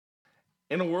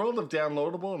In a world of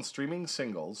downloadable and streaming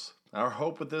singles, our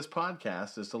hope with this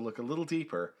podcast is to look a little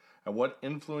deeper at what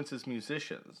influences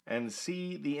musicians and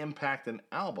see the impact an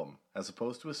album, as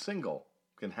opposed to a single,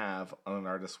 can have on an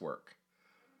artist's work.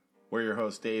 We're your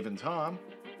hosts, Dave and Tom,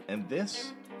 and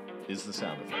this is The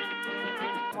Sound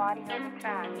Effect. Audio on the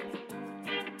track.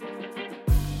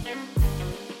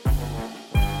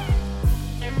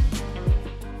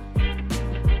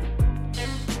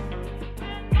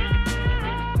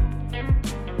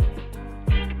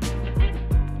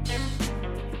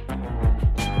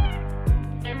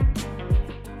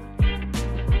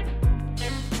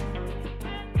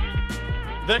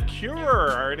 The Cure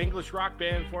are an English rock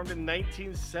band formed in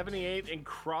 1978 in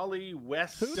Crawley,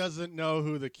 West. Who doesn't know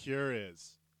who The Cure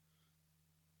is?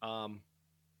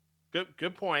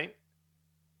 Good point.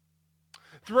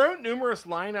 Throughout numerous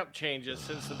lineup changes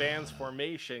since the band's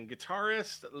formation,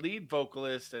 guitarist, lead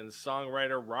vocalist, and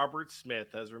songwriter Robert Smith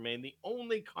has remained the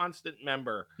only constant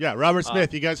member. Yeah, Robert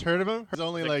Smith. You guys heard of him? He's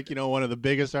only one of the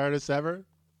biggest artists ever.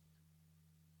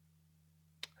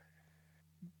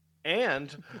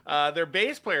 And their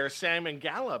bass player, Simon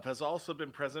Gallup, has also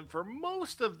been present for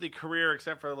most of the career,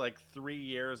 except for 3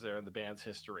 years there in the band's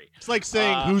history. It's like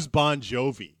saying, who's Bon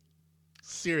Jovi?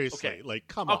 Seriously, okay.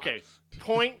 Come on. Okay,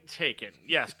 point taken.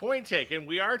 Yes, point taken.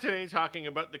 We are today talking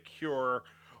about The Cure,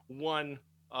 one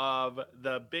of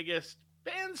the biggest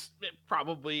bands,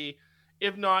 probably,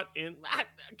 if not in...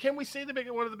 Can we say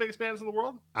one of the biggest bands in the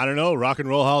world? I don't know. Rock and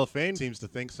Roll Hall of Fame seems to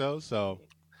think so...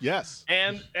 Yes.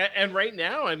 And right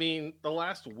now, I mean, the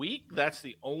last week, that's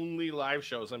the only live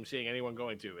shows I'm seeing anyone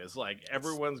going to. Is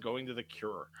everyone's going to The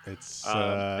Cure. It's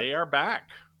they are back.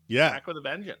 Yeah. Back with a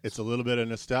vengeance. It's a little bit of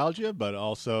nostalgia, but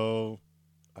also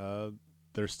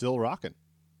they're still rocking.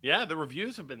 Yeah, the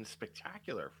reviews have been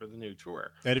spectacular for the new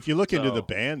tour. And if you look into the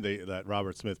band that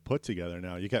Robert Smith put together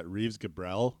now, you got Reeves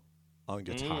Gabrel on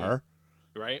guitar.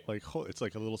 Right. It's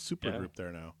like a little super group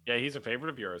there now. Yeah, he's a favorite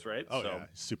of yours, right? Oh, yeah.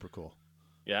 Super cool.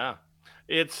 Yeah,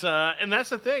 it's and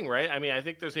that's the thing, right? I mean, I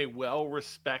think there's a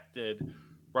well-respected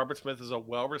Robert Smith is a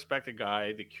well-respected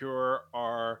guy. The Cure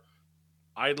are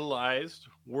idolized,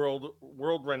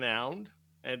 world-renowned,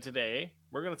 and today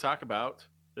we're going to talk about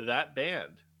that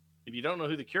band. If you don't know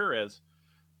who The Cure is,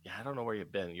 I don't know where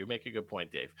you've been. You make a good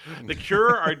point, Dave. The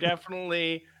Cure are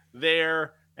definitely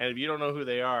there, and if you don't know who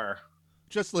they are,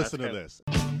 just listen to this.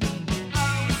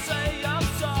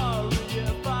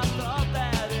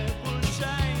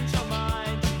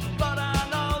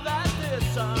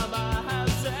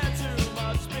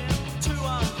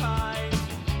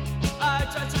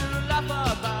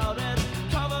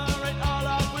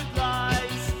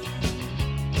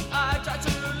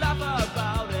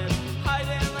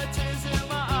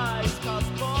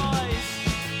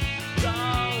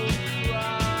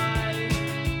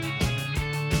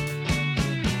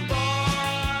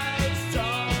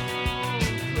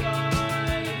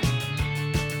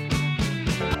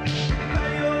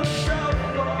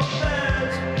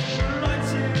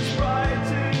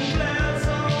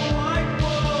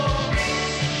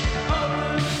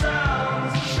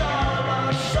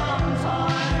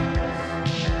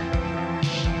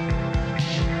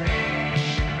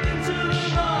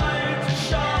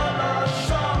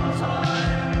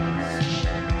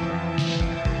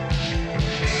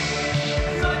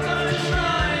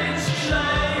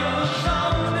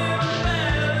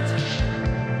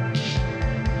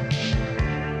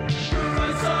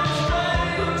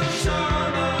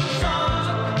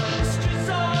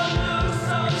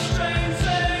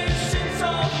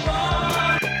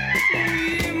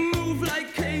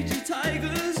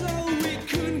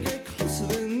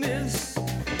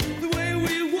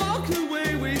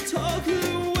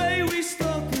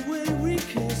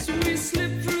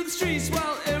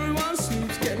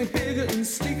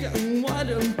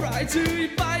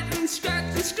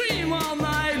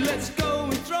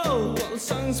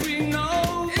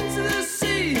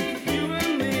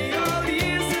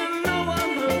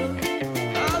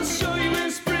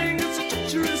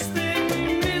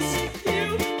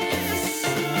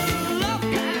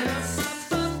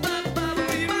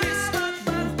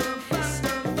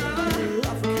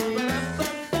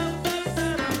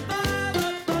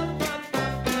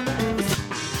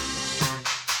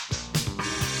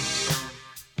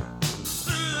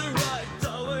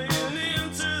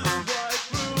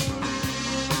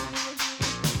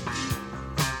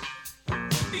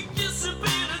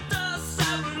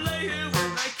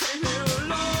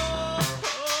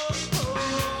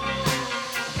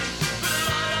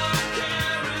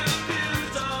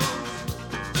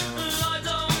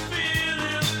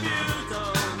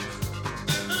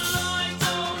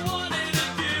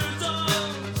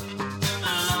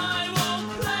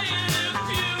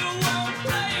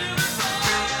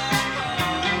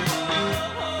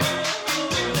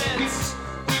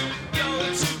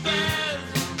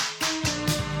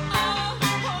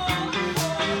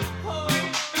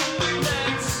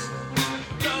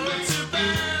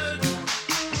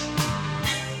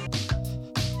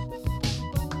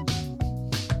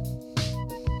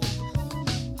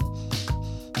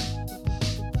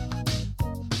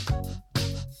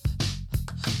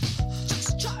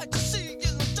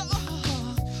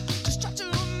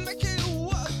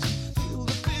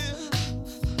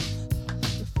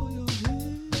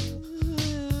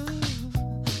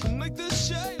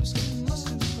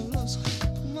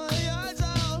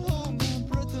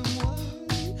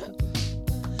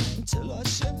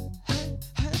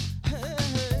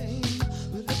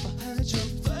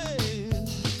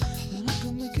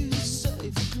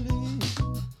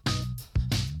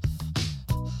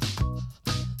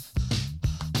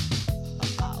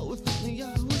 me,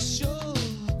 I was sure.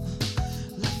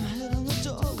 Left my head on the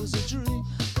door, was a dream.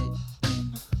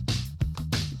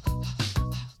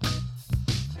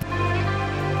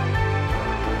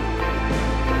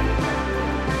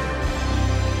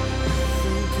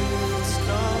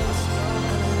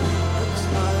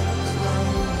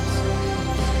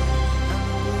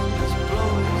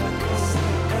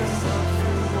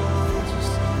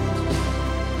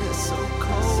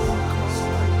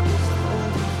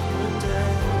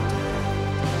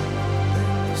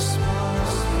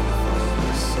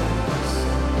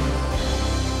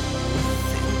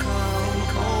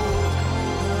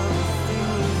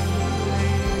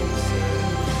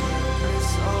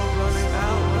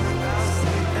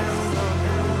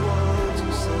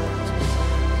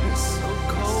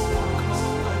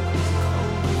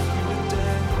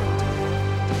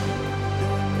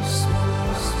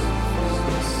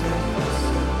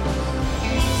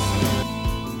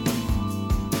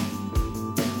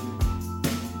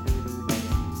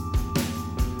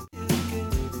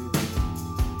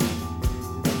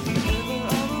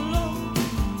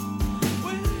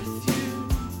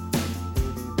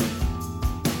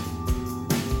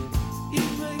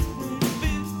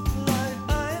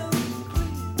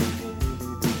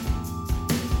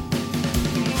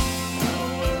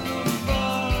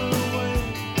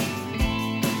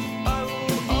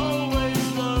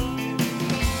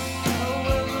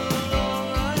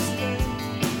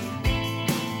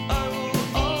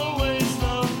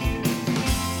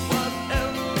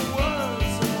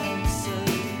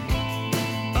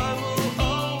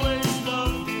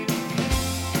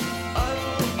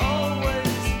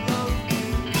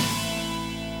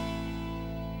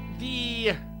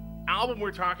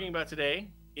 We're talking about today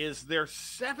is their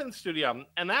 7th studio album,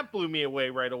 and that blew me away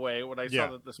right away when I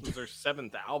saw that this was their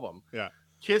 7th album.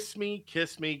 Kiss Me,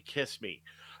 Kiss Me, Kiss Me.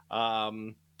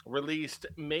 Released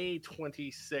May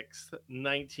 26th,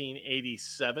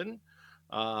 1987.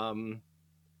 And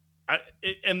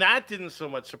that didn't so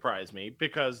much surprise me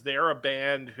because they're a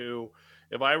band who,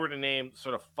 if I were to name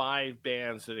sort of 5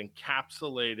 bands that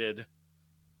encapsulated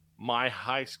my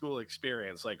high school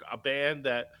experience, like a band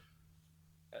that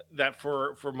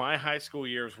for my high school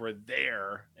years were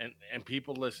there and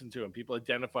people listened to and people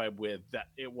identified with, that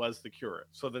it was The Cure.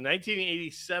 So the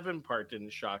 1987 part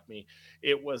didn't shock me.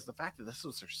 It was the fact that this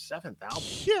was their 7th album.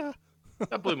 Yeah.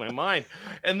 That blew my mind.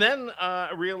 And then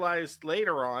I realized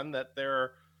later on that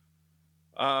their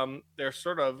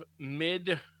sort of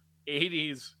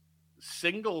mid-80s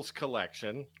singles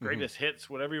collection, greatest hits,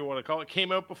 whatever you want to call it,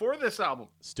 came out before this album.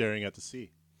 Staring at the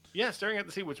Sea. Yeah, Staring at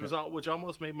the Sea, which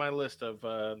almost made my list of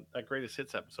that greatest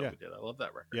hits episode we did. I love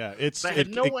that record. Yeah, I had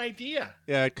no idea.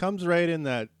 Yeah, it comes right in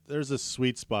that there's a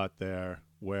sweet spot there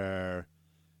where,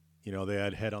 they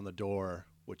had Head on the Door,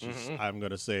 which is, I'm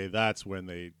going to say, that's when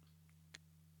they,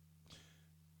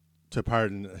 to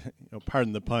pardon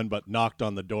the pun, but knocked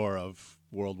on the door of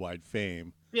worldwide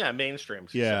fame. Yeah, mainstream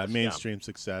success. Yeah, mainstream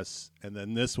success. And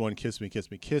then this one, Kiss Me,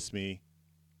 Kiss Me, Kiss Me.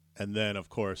 And then, of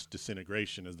course,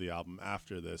 Disintegration is the album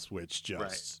after this, which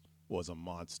just was a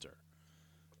monster,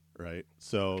 right?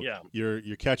 So you're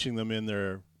catching them in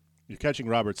their, you're catching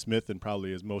Robert Smith in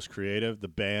probably his most creative. The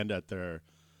band at their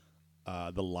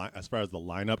as far as the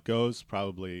lineup goes,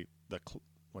 probably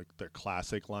their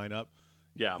classic lineup.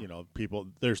 Yeah,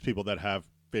 there's people that have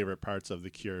favorite parts of the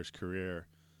Cure's career,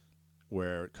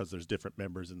 where because there's different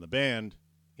members in the band.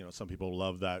 Some people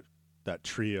love that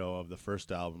trio of the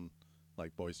first album,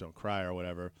 like Boys Don't Cry or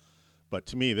whatever. But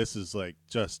to me, this is like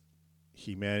just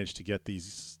he managed to get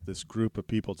this group of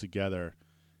people together,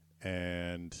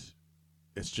 and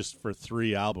it's just for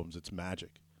 3 albums. It's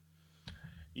magic.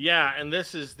 Yeah, and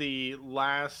this is the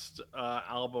last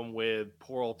album with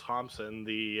poor old Thompson,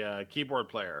 the keyboard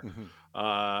player,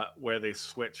 where they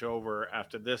switch over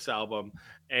after this album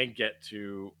and get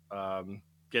to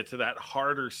that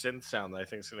harder synth sound that I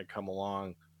think is going to come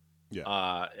along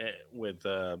with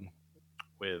the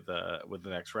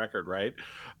next record, right?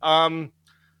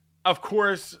 Of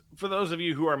course, for those of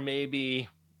you who are maybe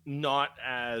not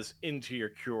as into your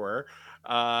Cure,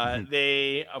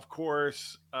 they, of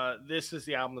course, this is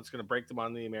the album that's going to break them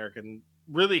on the American,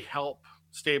 really help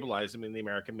stabilize them in the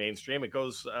American mainstream. It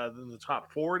goes in the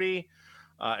top 40,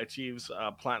 achieves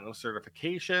platinum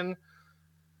certification,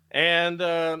 and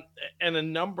a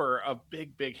number of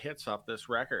big hits off this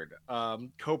record.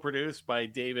 Co-produced by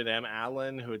David M.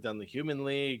 Allen, who had done the Human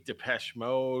League, Depeche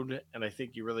Mode, and I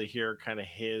think you really hear kind of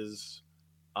his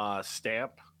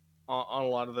stamp on a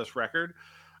lot of this record.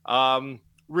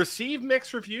 Received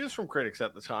mixed reviews from critics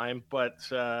at the time, but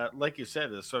like you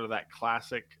said, it's sort of that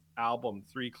classic album,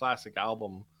 3 classic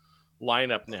album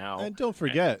lineup now. And don't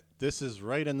forget, this is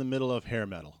right in the middle of hair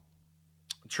metal.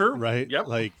 True. Right? Yep.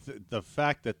 Like the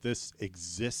fact that this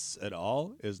exists at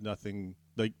all is nothing.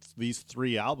 Like these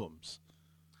 3 albums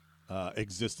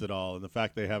exist at all, and the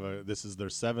fact they have this is their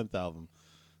 7th album,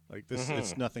 like this,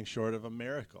 it's nothing short of a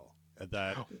miracle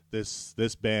that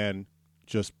this band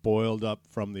just boiled up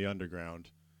from the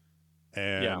underground,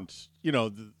 and you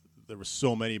know there were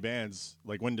so many bands.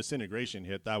 Like when Disintegration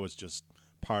hit, that was just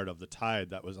part of the tide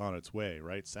that was on its way.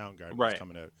 Right? Soundgarden was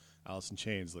coming out, Alice in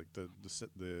Chains, like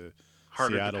the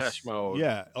Harder Seattle, Depeche Mode.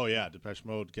 Yeah. Oh, yeah. Depeche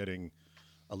Mode getting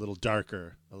a little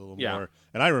darker, a little more.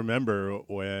 And I remember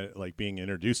when, like, being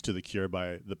introduced to The Cure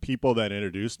by the people that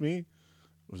introduced me,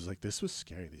 was like, this was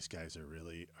scary. These guys are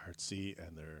really artsy,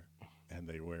 and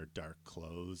they wear dark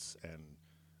clothes, and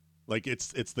like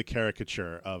it's the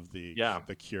caricature of the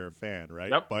Cure fan,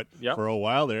 right? Yep. But for a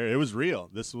while there, it was real.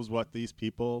 This was what these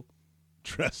people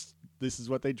dressed. This is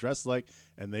what they dressed like,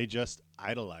 and they just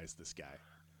idolized this guy.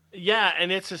 Yeah,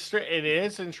 and it is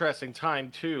an interesting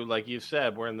time too. Like you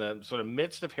said, we're in the sort of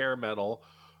midst of hair metal.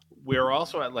 We're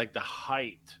also at like the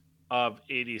height of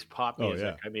 80s pop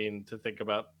music. I mean, to think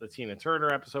about the Tina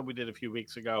Turner episode we did a few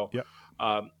weeks ago.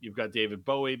 You've got David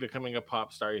Bowie becoming a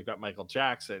pop star. You've got Michael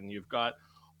Jackson. You've got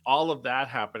all of that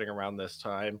happening around this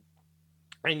time.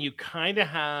 And you kind of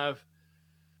have,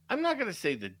 I'm not going to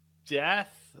say the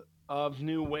death of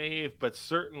new wave, but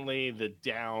certainly the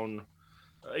downturn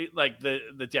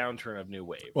of new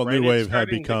wave. Well, right? new wave had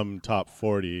become top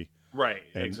 40. Right,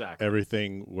 exactly.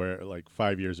 Everything where like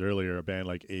 5 years earlier, a band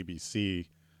like ABC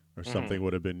or something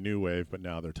would have been new wave, but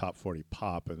now they're top 40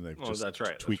 pop, and they've just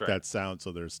tweaked that sound.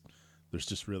 So there's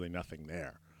just really nothing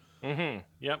there.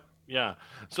 Yep. Yeah.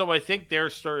 So I think they're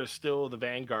sort of still the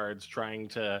vanguards trying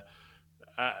to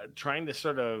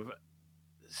sort of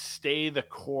stay the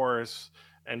course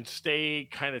and stay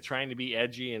kind of trying to be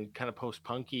edgy and kind of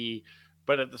post-punky.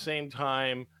 But at the same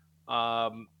time,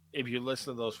 if you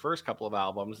listen to those first couple of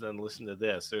albums, then listen to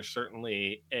this, there's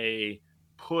certainly a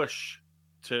push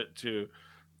to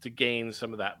gain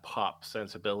some of that pop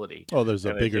sensibility. Oh, there's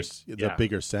a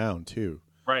bigger sound too.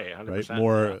 Right, 100%.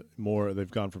 Right, more.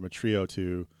 They've gone from a trio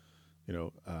to,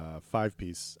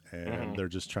 5-piece, and they're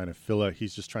just trying to fill out.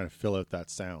 He's just trying to fill out that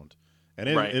sound, and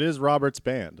it is Robert's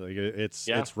band. Like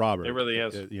it's Robert. It really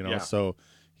is. So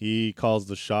he calls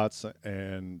the shots,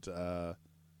 and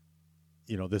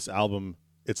this album.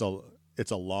 It's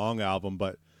a long album,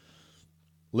 but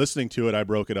listening to it, I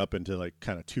broke it up into like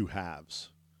kind of 2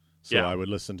 halves. So I would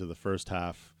listen to the first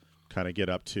half, kind of get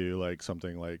up to like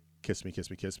something like "Kiss Me, Kiss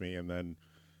Me, Kiss Me," and then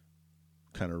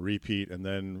kind of repeat. And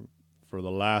then for the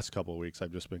last couple of weeks,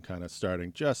 I've just been kind of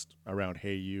starting just around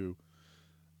 "Hey You"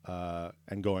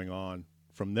 and going on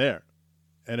from there.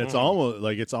 And it's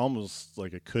almost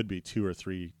like it could be 2 or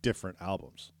 3 different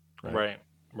albums. Right.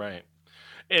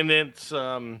 And it's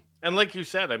and like you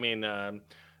said, I mean,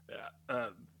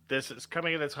 this is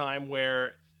coming at a time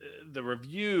where the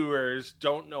reviewers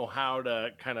don't know how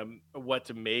to what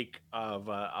to make of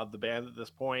the band at this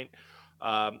point.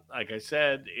 Like I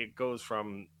said, it goes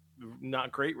from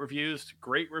not great reviews to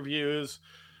great reviews.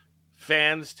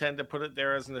 Fans tend to put it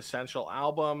there as an essential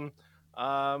album.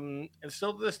 And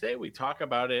still to this day, we talk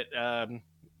about it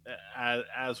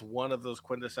as one of those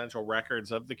quintessential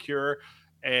records of The Cure.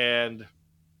 And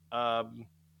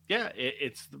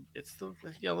it's the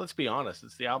let's be honest,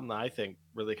 it's the album that I think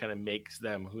really kind of makes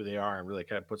them who they are and really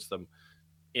kind of puts them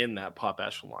in that pop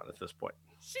echelon at this point.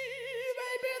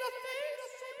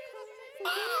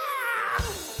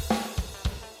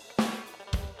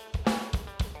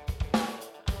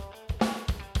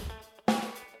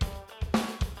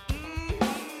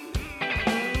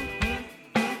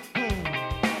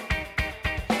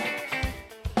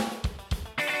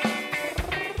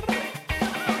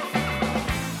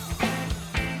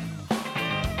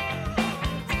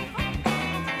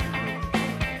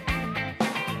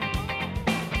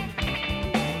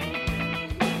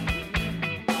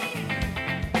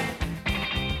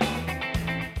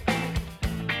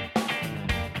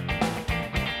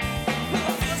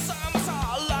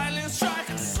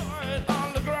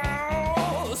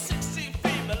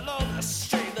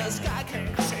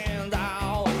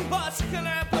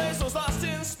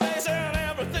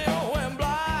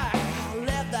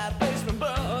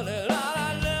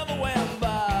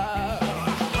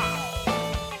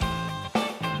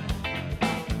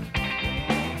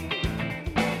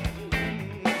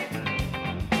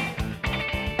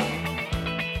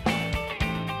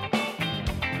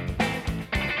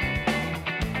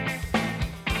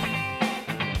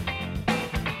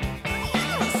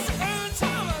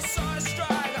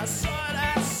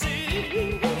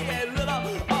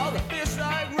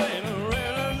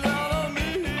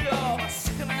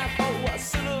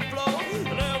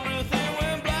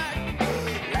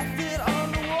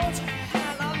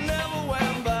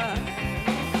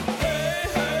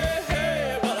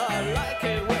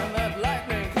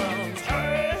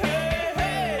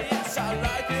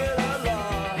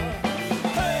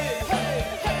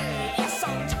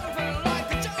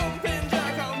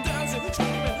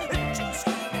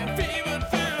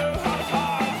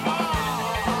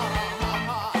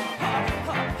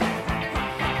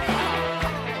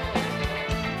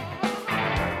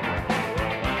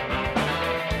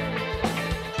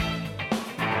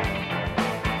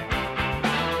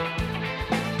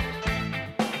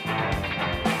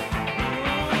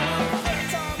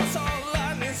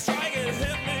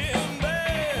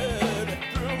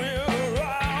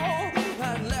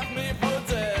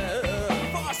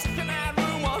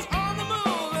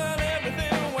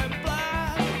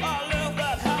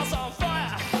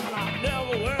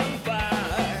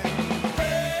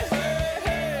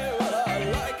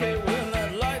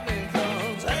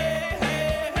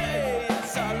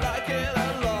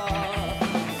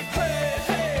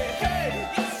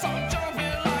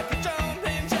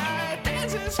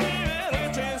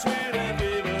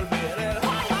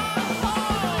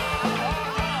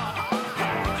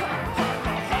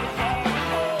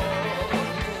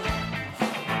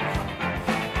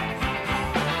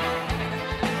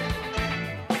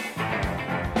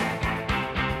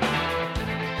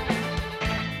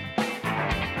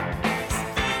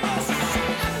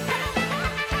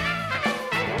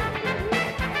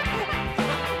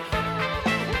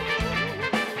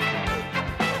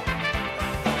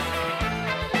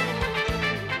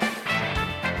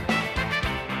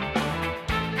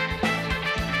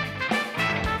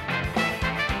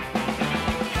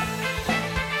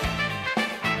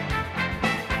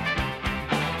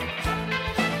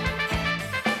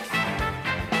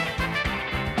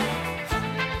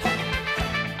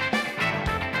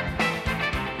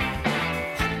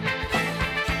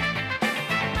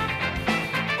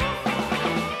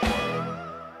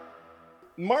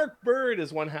 Marc Byrd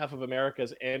is one half of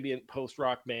America's ambient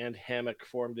post-rock band Hammock,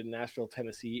 formed in Nashville,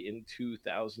 Tennessee in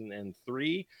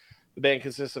 2003. The band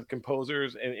consists of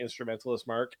composers and instrumentalists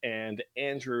Marc and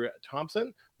Andrew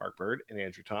Thompson, Marc Byrd and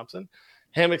Andrew Thompson.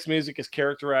 Hammock's music is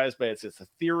characterized by its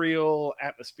ethereal,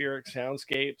 atmospheric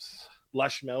soundscapes,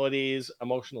 lush melodies,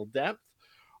 emotional depth.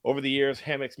 Over the years,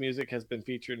 Hammock's music has been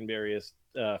featured in various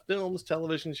films,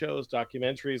 television shows,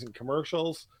 documentaries, and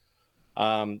commercials.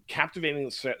 Captivating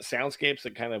soundscapes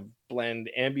that kind of blend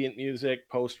ambient music,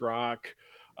 post-rock.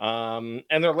 And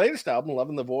their latest album, Love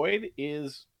in the Void,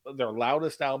 is their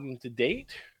loudest album to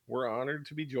date. We're honored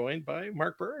to be joined by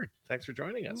Marc Byrd. Thanks for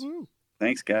joining us. Woo-hoo.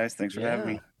 Thanks, guys. Thanks for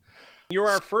having me. You're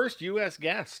our first U.S.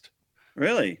 guest.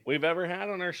 Really? We've ever had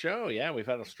on our show. Yeah, we've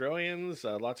had Australians,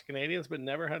 lots of Canadians, but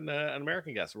never had an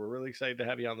American guest. We're really excited to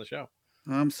have you on the show.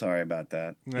 I'm sorry about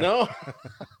that. No,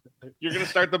 you're going to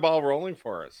start the ball rolling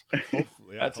for us.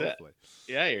 Hopefully, That's hopefully. it.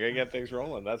 Yeah, you're going to get things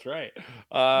rolling. That's right.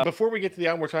 Before we get to the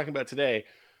album we're talking about today,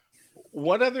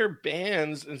 what other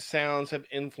bands and sounds have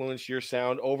influenced your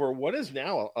sound over what is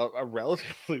now a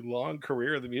relatively long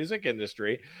career in the music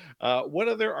industry? What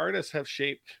other artists have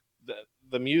shaped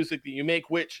the music that you make,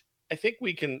 which I think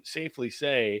we can safely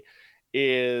say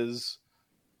is,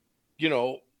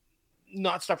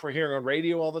 not stuff we're hearing on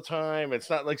radio all the time. It's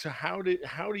not like, so how do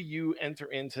you enter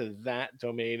into that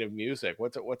domain of music?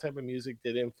 What type of music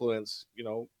did influence,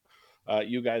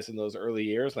 you guys in those early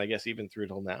years? And I guess even through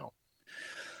till now.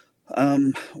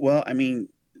 Well, I mean,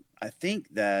 I think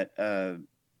that,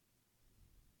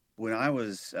 when I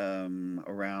was,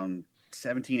 around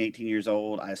 17, 18 years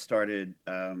old, I started,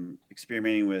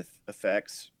 experimenting with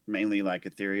effects, mainly like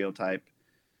ethereal type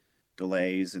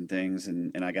delays and things,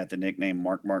 and I got the nickname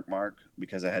Marc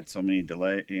because I had so many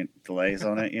delays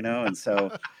on it, and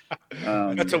so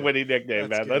that's a witty nickname,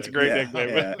 man. That's a great nickname.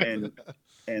 Yeah.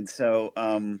 And so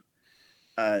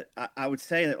I would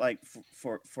say that, like,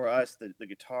 for us, the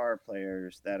guitar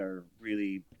players that are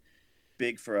really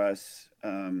big for us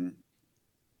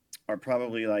are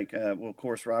probably like, well, of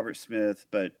course, Robert Smith,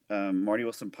 but Marty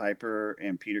Wilson Piper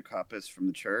and Peter Koppes from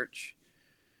the Church.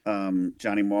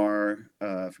 Johnny Marr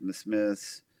from the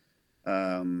Smiths.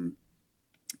 I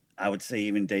would say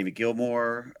even David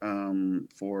Gilmour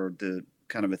for the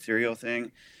kind of ethereal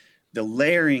thing. The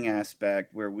layering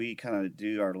aspect, where we kind of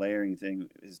do our layering thing,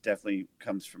 is definitely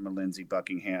comes from a Lindsey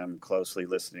Buckingham, closely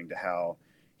listening to how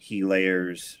he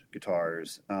layers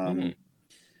guitars. And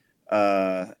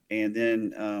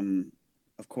then,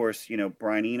 of course,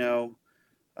 Brian Eno,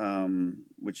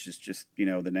 which is just,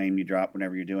 the name you drop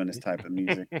whenever you're doing this type of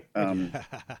music.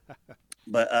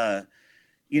 But, I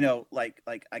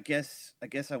guess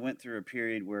I went through a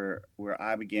period where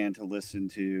I began to listen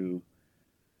to,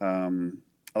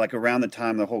 like around the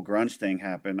time the whole grunge thing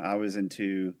happened, I was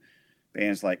into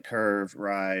bands like Curve,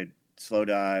 Ride, Slow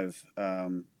Dive,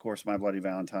 of course, My Bloody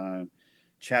Valentine,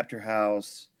 Chapter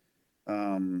House,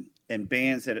 and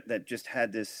bands that just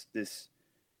had this,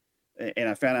 and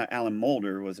I found out Alan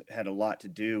Moulder had a lot to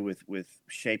do with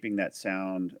shaping that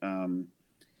sound.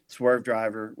 Swerve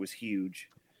Driver was huge.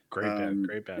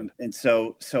 Great band. And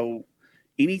so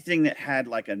anything that had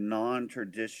like a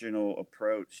non-traditional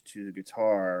approach to the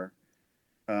guitar,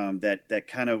 that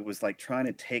kind of was like trying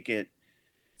to take it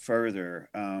further.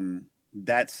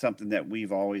 That's something that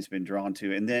we've always been drawn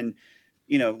to. And then,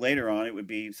 later on it would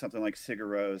be something like Sigur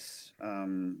Rós,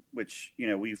 which,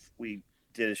 we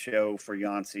did a show for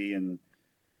Yancey, and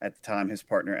at the time his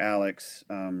partner Alex,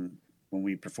 when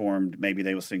we performed Maybe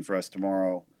They Will Sing for Us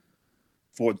Tomorrow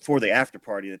for the after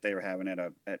party that they were having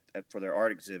for their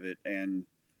art exhibit. And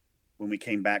when we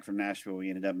came back from Nashville, we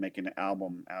ended up making an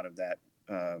album out of that,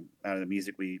 out of the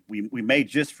music we made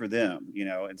just for them,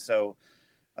 and so,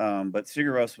 but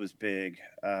Sigur Rós was big.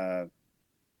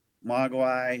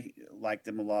 Mogwai, liked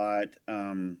them a lot.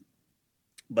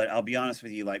 But I'll be honest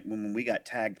with you, like when we got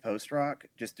tagged post-rock,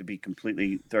 just to be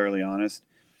completely thoroughly honest,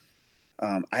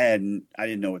 I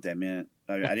didn't know what that meant.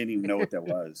 I didn't even know what that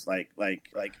was.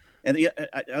 And the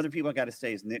other people I got to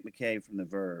say is Nick McCabe from the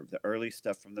Verve, the early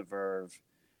stuff from the Verve,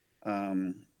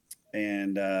 and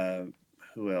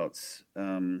who else?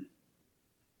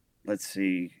 Let's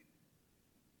see.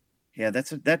 Yeah,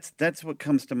 that's what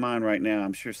comes to mind right now.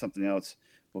 I'm sure something else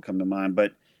will come to mind,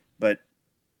 but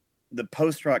the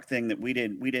post-rock thing that we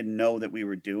didn't know that we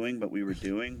were doing, but we were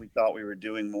doing. We thought we were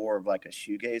doing more of like a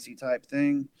shoegazy type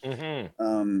thing.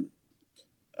 Mm-hmm.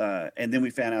 And then we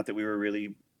found out that we were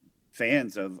really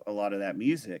fans of a lot of that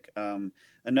music.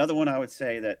 Another one I would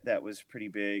say that was pretty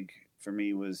big for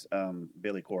me was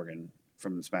Billy Corgan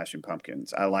from the Smashing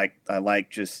Pumpkins. I like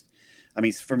just, I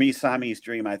mean, for me, Siamese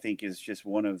Dream, I think, is just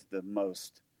one of the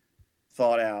most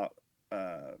thought out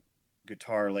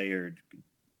guitar layered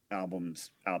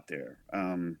albums out there.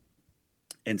 And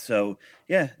so,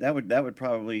 yeah, that would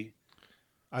probably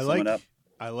sum it up.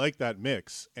 I like that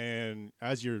mix. And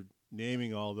as you're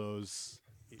naming all those,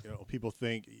 people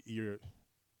think you're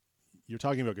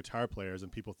talking about guitar players,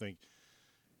 and people think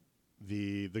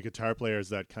the guitar players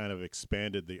that kind of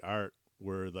expanded the art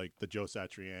were like the Joe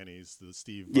Satriani's, the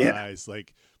Steve Vai's,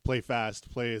 like play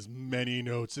fast, play as many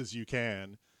notes as you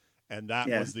can. And that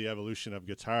was the evolution of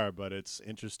guitar. But it's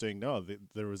interesting. No,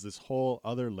 there was this whole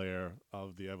other layer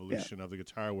of the evolution of the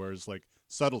guitar, where it's like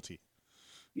subtlety,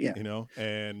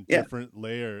 and different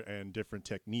layer and different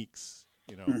techniques.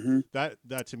 That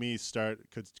to me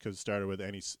could start with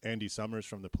Andy Summers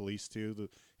from the Police too.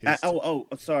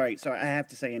 Sorry. I have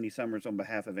to say Andy Summers on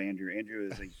behalf of Andrew. Andrew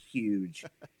is a huge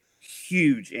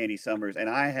Andy Summers, and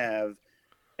I have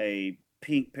a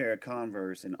pink pair of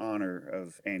Converse in honor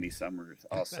of Andy Summers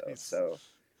also. Nice. So,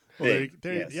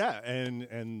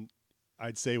 and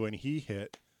I'd say when he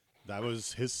hit, that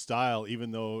was his style,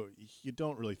 even though you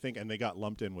don't really think, and they got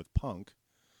lumped in with punk.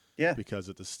 Yeah, because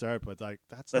at the start, but like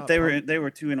that's. But they were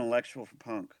too intellectual for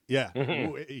punk. Yeah,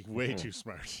 way too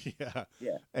smart.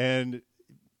 Yeah. And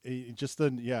just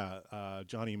then,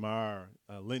 Johnny Marr,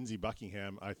 Lindsey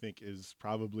Buckingham, I think is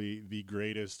probably the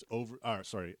greatest I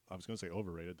was going to say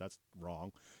overrated. That's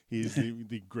wrong. He's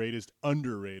the greatest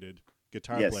underrated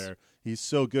guitar player. He's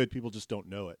so good, people just don't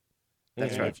know it.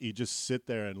 That's right. If you just sit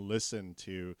there and listen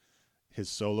to his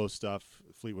solo stuff,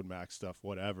 Fleetwood Mac stuff,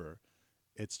 whatever.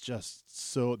 It's just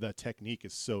that technique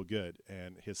is so good,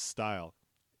 and his style,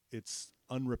 it's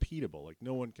unrepeatable. Like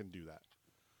no one can do that.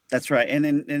 That's right. And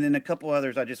then a couple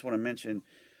others I just want to mention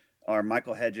are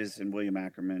Michael Hedges and William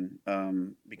Ackerman,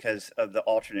 because of the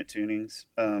alternate tunings.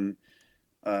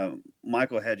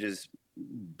 Michael Hedges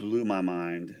blew my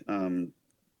mind.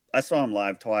 I saw him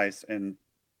live twice, and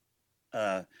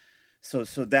so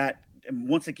that. And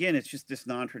once again, it's just this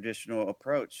non-traditional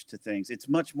approach to things. It's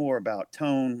much more about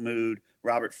tone, mood.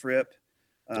 Robert Fripp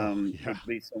would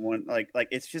be someone like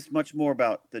it's just much more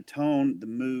about the tone, the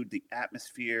mood, the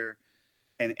atmosphere,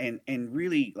 and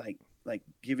really like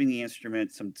giving the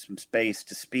instrument some space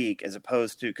to speak, as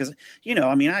opposed to, because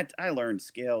I learned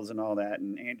scales and all that,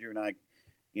 and Andrew and I,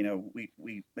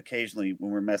 we occasionally,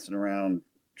 when we're messing around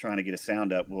trying to get a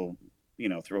sound up, we'll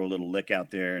throw a little lick out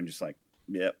there and just like,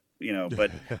 yep.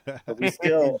 But we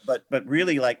still, but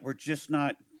really, like, we're just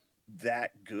not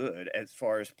that good as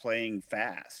far as playing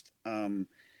fast. And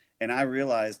I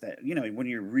realized that, when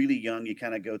you're really young, you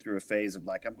kind of go through a phase of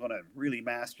like, I'm going to really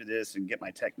master this and get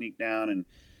my technique down and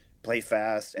play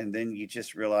fast. And then you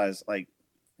just realize, like,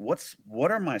 what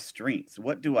are my strengths?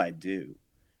 What do I do?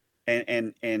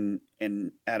 And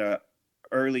at a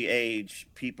early age,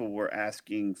 people were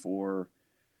asking for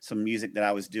some music that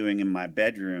I was doing in my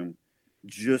bedroom,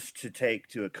 just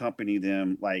to accompany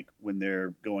them, like when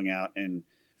they're going out and,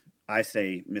 I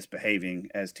say, misbehaving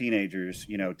as teenagers,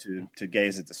 to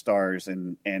gaze at the stars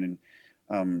and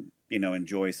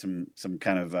enjoy some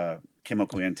kind of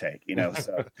chemical intake,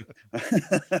 so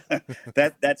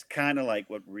that's kind of like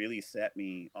what really set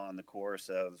me on the course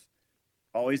of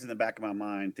always in the back of my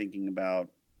mind thinking about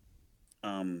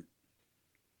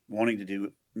wanting to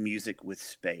do music with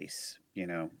space,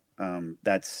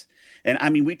 and I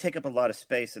mean, we take up a lot of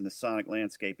space in the sonic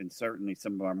landscape, and certainly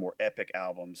some of our more epic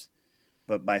albums.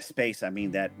 But by space, I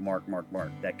mean that Mark,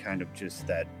 that kind of just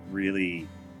that really,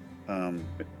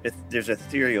 there's an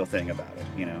ethereal thing about it,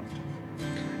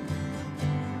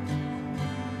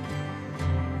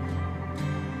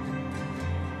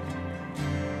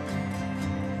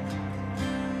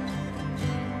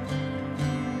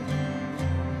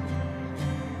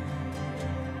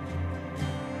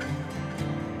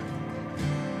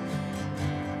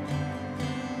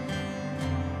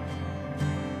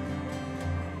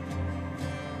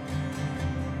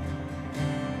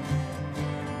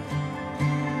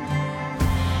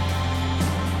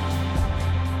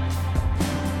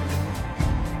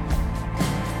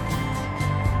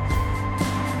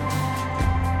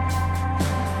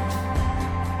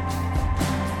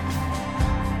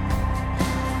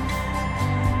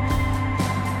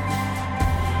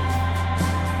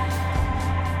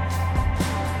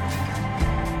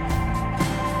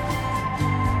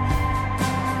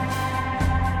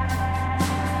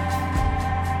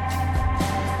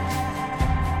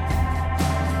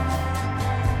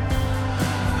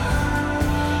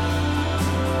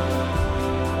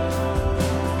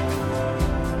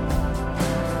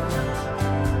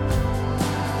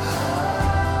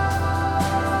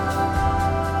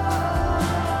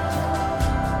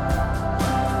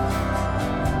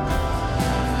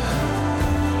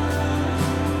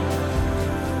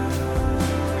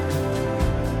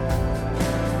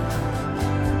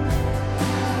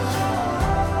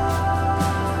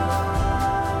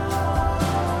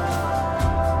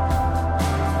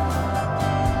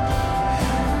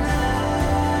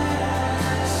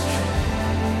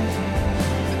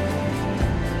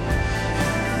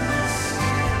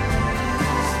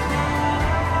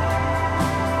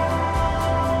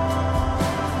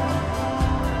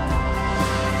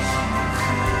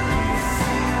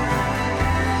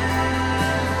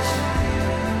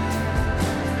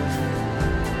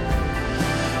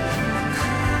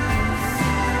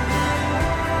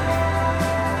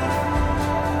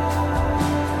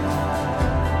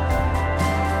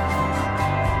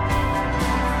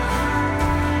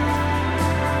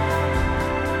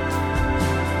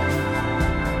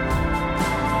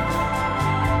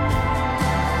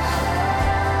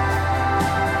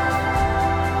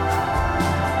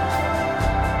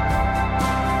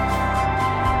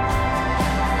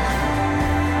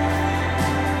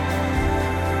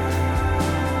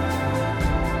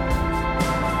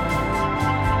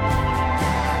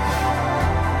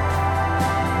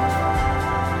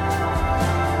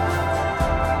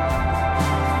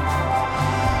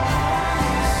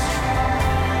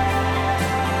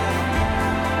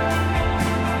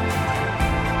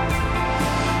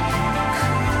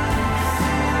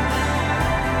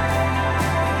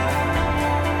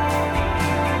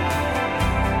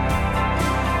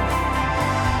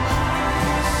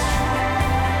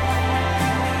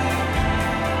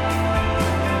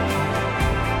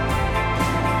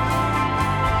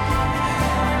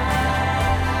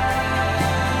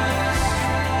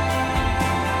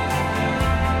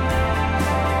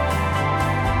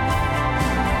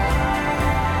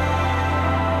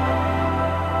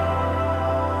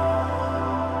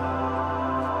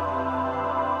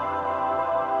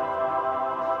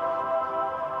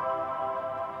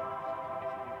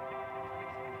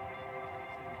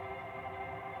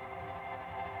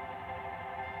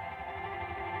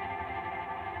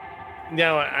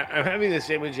 Now I'm having this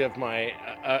image of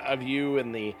of you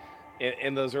in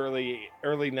in those early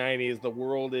 '90s. The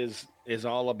world is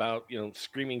all about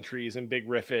screaming trees and big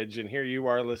riffage, and here you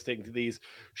are listening to these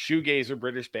shoegazer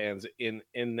British bands in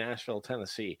Nashville,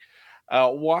 Tennessee.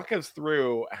 Walk us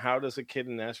through, how does a kid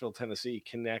in Nashville, Tennessee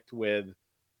connect with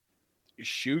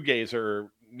shoegazer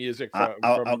music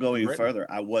I'll go even Britain?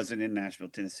 further. I wasn't in Nashville,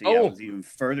 Tennessee. I Oh, was even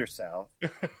further south.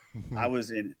 I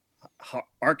was in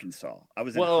Arkansas. I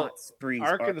was in well, Hot Springs,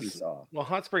 Arkansas. Arkansas. Well,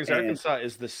 Hot Springs, And Arkansas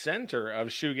is the center of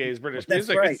shoegaze British that's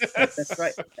music. right. That's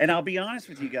right. And I'll be honest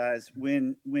with you guys,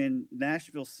 when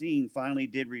Nashville Scene finally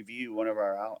did review one of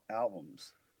our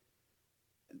albums,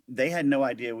 they had no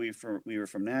idea we were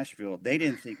from Nashville. They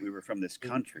didn't think we were from this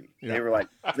country. Yeah. They were like,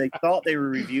 they thought they were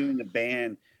reviewing the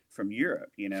band from Europe,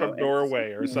 From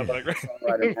Norway or something like that.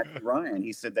 Songwriter Matthew Ryan,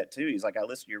 he said that too. He's like, I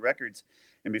listened to your records,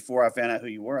 and before I found out who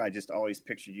you were, I just always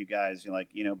pictured you guys,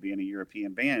 being a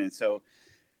European band. And so,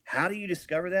 how do you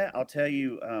discover that? I'll tell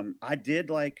you. I did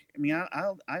like. I mean,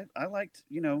 I liked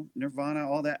Nirvana,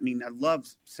 all that. I mean, I love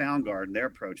Soundgarden. Their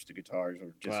approach to guitars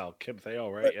are just Kim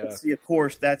Thayil, right? But see, of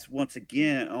course, that's once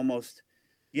again almost,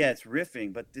 it's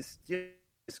riffing, but this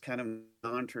kind of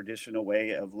non-traditional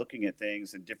way of looking at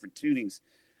things and different tunings.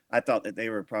 I thought that they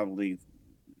were probably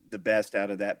the best out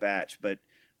of that batch, but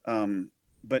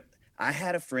I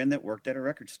had a friend that worked at a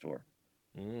record store,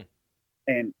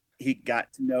 and he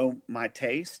got to know my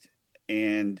taste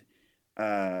and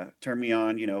turned me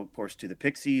on, of course, to the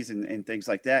Pixies and things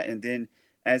like that. And then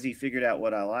as he figured out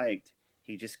what I liked,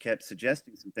 he just kept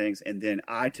suggesting some things, and then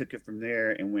I took it from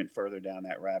there and went further down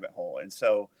that rabbit hole. And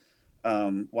so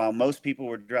while most people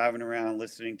were driving around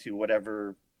listening to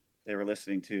whatever they were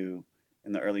listening to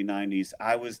in the early 90s,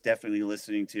 I was definitely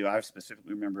listening to, I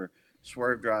specifically remember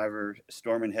Swerve Driver,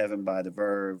 Storm in Heaven by The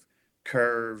Verve,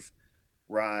 Curve,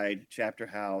 Ride, Chapter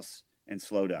House, and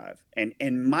Slow Dive. And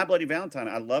My Bloody Valentine,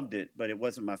 I loved it, but it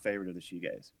wasn't my favorite of the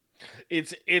shoegaze.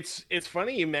 It's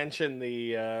funny you mentioned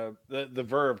the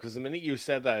Verve, because the minute you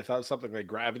said that, I thought of something like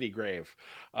Gravity Grave,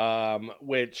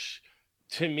 which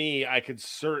to me, I could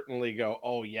certainly go,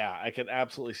 oh yeah, I could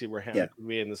absolutely see where Hammock would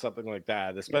be into something like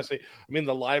that. Especially, I mean,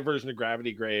 the live version of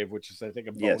Gravity Grave, which is I think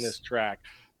a bonus track,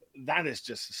 that is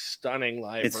just a stunning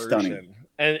live version.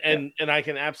 Stunning. And I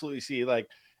can absolutely see like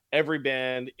every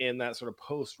band in that sort of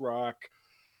post rock,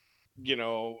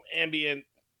 ambient,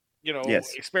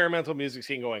 experimental music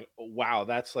scene going, wow,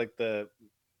 that's like the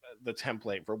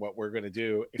template for what we're going to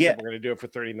do, except we're going to do it for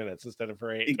 30 minutes instead of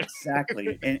for 8.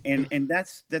 Exactly. and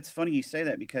that's funny you say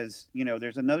that, because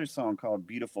there's another song called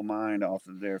Beautiful Mind off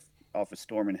of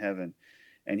Storm in Heaven,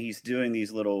 and he's doing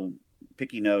these little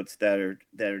picky notes that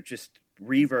are just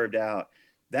reverbed out.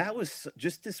 That was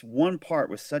just, this one part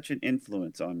was such an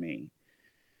influence on me,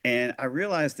 and I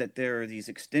realized that there are these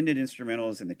extended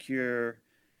instrumentals in The Cure,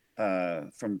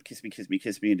 from Kiss Me, Kiss Me,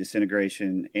 Kiss Me and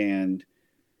Disintegration, and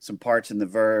some parts in the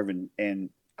Verve, and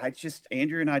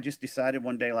Andrew and I just decided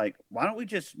one day, like, why don't we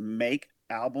just make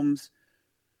albums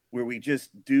where we just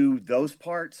do those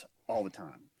parts all the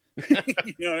time?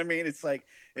 You know what I mean? It's like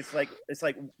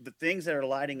the things that are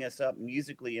lighting us up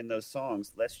musically in those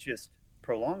songs, let's just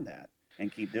prolong that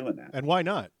and keep doing that. And why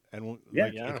not? And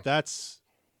if that's,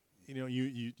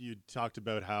 you talked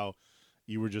about how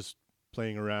you were just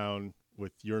playing around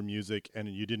with your music and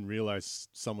you didn't realize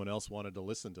someone else wanted to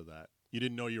listen to that. You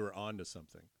didn't know you were onto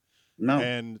something. No.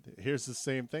 And here's the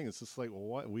same thing. It's just like, well,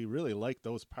 what? We really like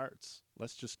those parts.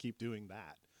 Let's just keep doing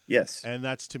that. Yes. And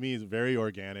that's, to me, very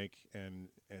organic and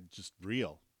just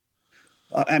real.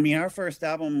 I mean, our first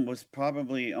album was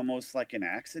probably almost like an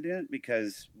accident,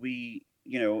 because we,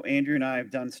 Andrew and I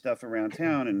have done stuff around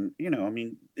town, and, I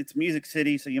mean, it's Music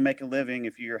City, so you make a living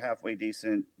if you're halfway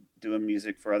decent doing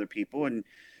music for other people. And,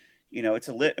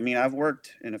 I mean, I've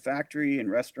worked in a factory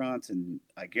and restaurants, and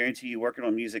I guarantee you working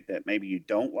on music that maybe you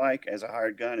don't like as a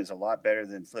hired gun is a lot better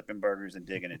than flipping burgers and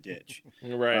digging a ditch.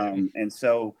 Right. And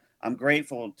so I'm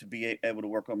grateful to be able to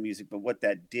work on music. But what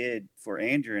that did for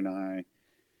Andrew and I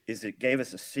is it gave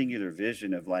us a singular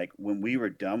vision of, like, when we were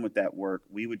done with that work,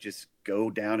 we would just go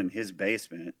down in his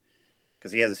basement,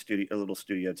 because he has a little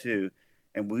studio too.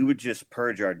 And we would just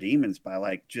purge our demons by,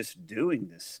 like, just doing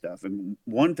this stuff. And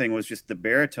one thing was just the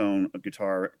baritone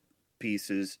guitar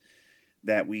pieces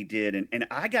that we did. And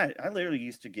I literally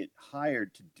used to get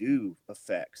hired to do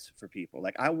effects for people.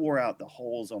 Like, I wore out the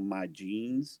holes on my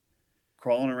jeans,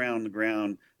 crawling around the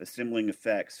ground, assembling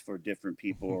effects for different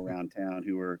people around town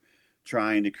who were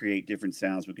trying to create different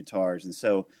sounds with guitars. And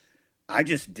so I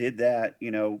just did that,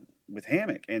 with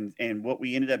Hammock. And what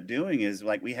we ended up doing is,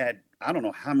 like, we had, I don't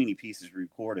know how many pieces we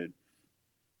recorded,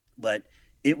 but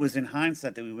it was in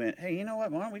hindsight that we went, hey, you know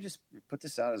what? Why don't we just put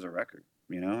this out as a record?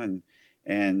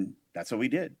 And that's what we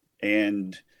did.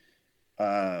 And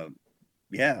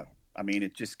yeah, I mean,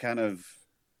 it just kind of,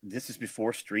 this is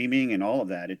before streaming and all of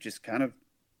that. It just kind of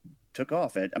took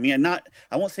off. I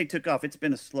won't say took off. It's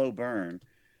been a slow burn,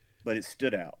 but it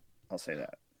stood out. I'll say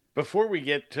that. Before we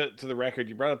get to the record,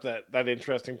 you brought up that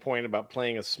interesting point about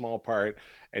playing a small part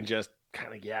and just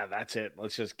kind of, yeah, that's it.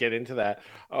 Let's just get into that.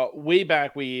 Way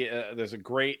back, there's a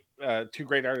great, two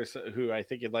great artists who I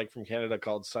think you'd like from Canada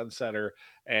called Sunsetter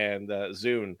and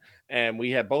Zune. And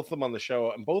we had both of them on the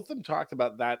show, and both of them talked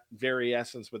about that very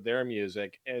essence with their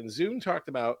music. And Zune talked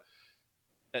about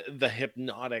the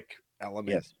hypnotic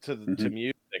element to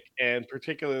music, and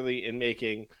particularly in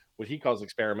making what he calls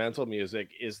experimental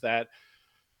music, is that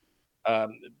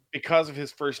because of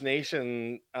his First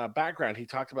Nation background, he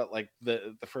talked about like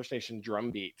the First Nation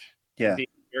drum beat being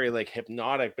very like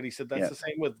hypnotic, but he said that's the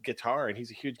same with guitar, and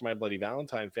he's a huge My Bloody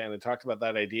Valentine fan, and talked about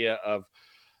that idea of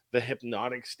the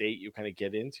hypnotic state you kind of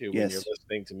get into when you're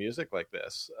listening to music like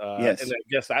this. And I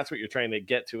guess that's what you're trying to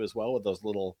get to as well with those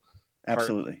little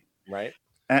absolutely parts, right?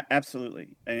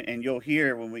 Absolutely. And you'll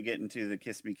hear when we get into the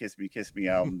Kiss Me, Kiss Me, Kiss Me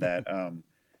album that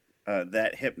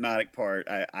that hypnotic part.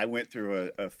 I went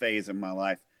through a phase of my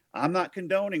life. I'm not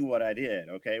condoning what I did,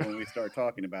 okay, when we start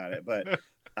talking about it, but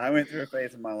I went through a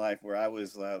phase of my life where I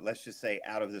was, let's just say,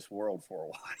 out of this world for a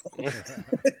while.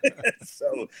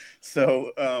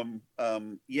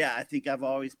 Yeah, I think I've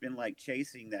always been like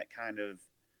chasing that kind of,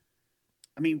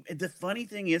 I mean, the funny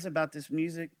thing is about this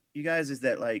music, you guys, is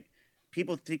that like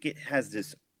people think it has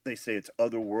this, they say it's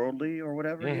otherworldly or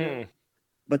whatever, you know?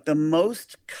 But the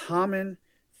most common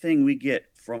thing we get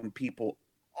from people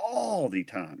all the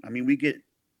time, I mean, we get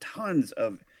tons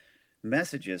of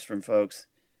messages from folks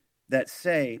that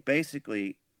say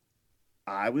basically,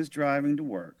 I was driving to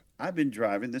work. I've been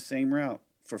driving the same route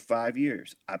for 5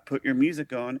 years. I put your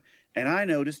music on and I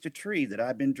noticed a tree that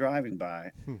I've been driving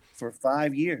by for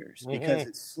 5 years because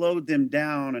it slowed them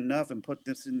down enough and put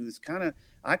this in this kind of,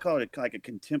 I call it like a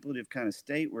contemplative kind of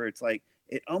state where it's like,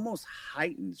 it almost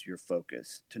heightens your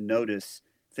focus to notice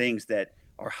things that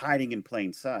are hiding in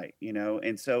plain sight, you know?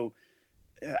 And so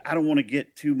I don't want to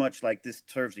get too much like this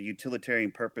serves a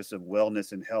utilitarian purpose of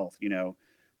wellness and health, you know,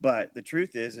 but the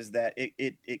truth is that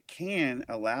it can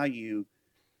allow you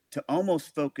to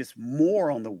almost focus more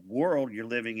on the world you're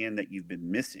living in that you've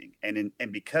been missing. And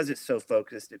because it's so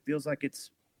focused, it feels like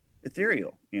it's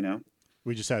ethereal, you know?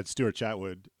 We just had Stuart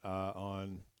Chatwood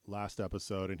on last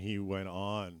episode, and he went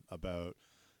on about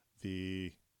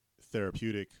the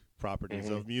therapeutic properties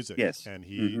of music. Yes. And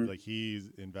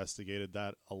he's investigated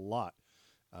that a lot.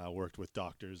 Worked with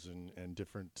doctors and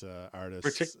different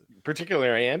artists,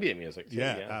 particularly ambient music too.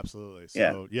 Yeah, absolutely.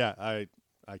 So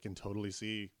I can totally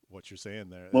see what you're saying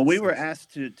there. Well, we were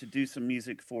asked to do some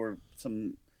music for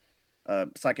some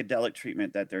psychedelic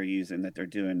treatment that they're using, that they're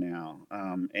doing now,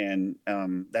 and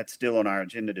that's still on our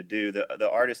agenda to do. The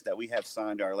artist that we have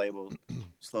signed to our label,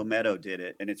 Slow Meadow, did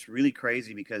it, and it's really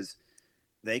crazy because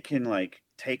they can like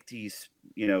take these,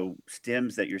 you know,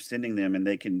 stems that you're sending them, and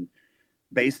they can,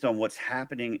 based on what's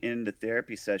happening in the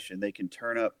therapy session, they can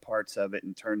turn up parts of it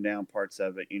and turn down parts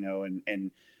of it, you know,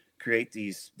 and create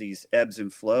these ebbs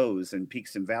and flows and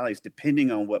peaks and valleys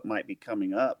depending on what might be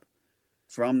coming up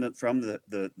from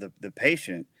the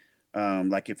patient.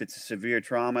 Like if it's a severe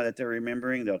trauma that they're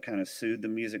remembering, they'll kind of soothe the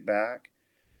music back,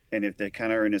 and if they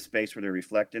kind of are in a space where they're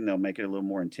reflecting, they'll make it a little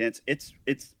more intense.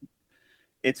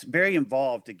 It's very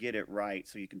involved to get it right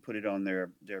so you can put it on their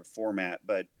format,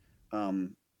 but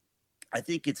I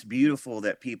think it's beautiful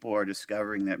that people are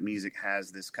discovering that music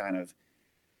has this kind of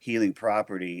healing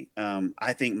property.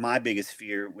 I think my biggest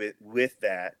fear with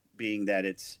that being that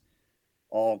it's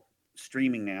all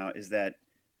streaming now is that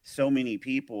so many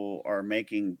people are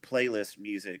making playlist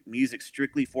music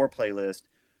strictly for playlist,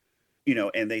 you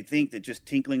know, and they think that just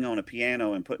tinkling on a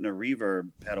piano and putting a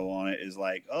reverb pedal on it is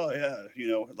like, oh yeah, you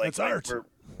know, like that's art.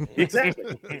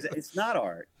 Exactly. It's not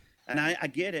art. And I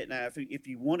get it. Now, if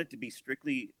you want it to be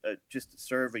strictly just to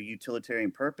serve a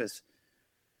utilitarian purpose,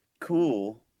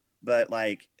 cool. But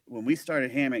like when we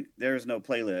started Hammock, there was no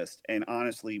playlist. And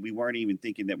honestly, we weren't even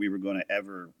thinking that we were going to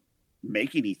ever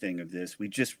make anything of this. We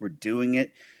just were doing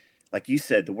it. Like you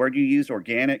said, the word you used,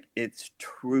 organic, it's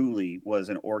truly was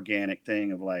an organic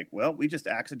thing of like, well, we just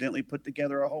accidentally put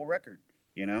together a whole record,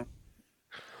 you know?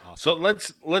 So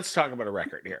let's talk about a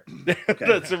record here. Okay.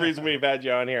 That's the reason we've had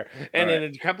you on here. And in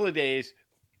a couple of days,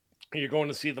 you're going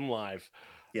to see them live.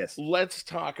 Yes. Let's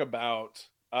talk about,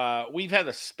 we've had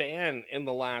a span in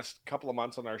the last couple of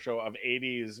months on our show of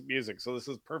 80s music. So this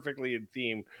is perfectly in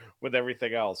theme with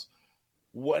everything else.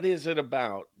 What is it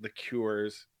about the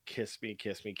Cure's "Kiss Me,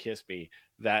 Kiss Me, Kiss Me"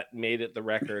 that made it the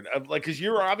record of like? Because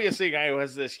you're obviously a guy who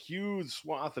has this huge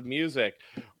swath of music.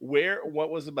 What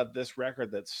was about this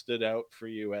record that stood out for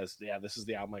you as this is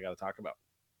the album I got to talk about?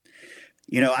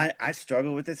 I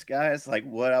struggle with this, guys. Like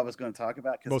what I was going to talk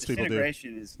about, because Most people do.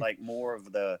 Disintegration is like more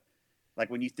of the, like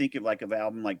when you think of like of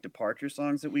album like Departure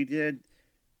songs that we did,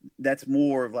 that's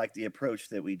more of like the approach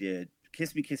that we did.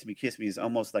 Kiss Me, Kiss Me, Kiss Me is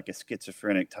almost like a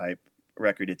schizophrenic type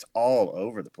record. It's all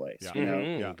over the place, Yeah. you know.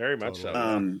 Mhm, very much totally.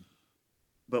 so.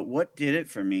 But what did it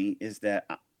for me is that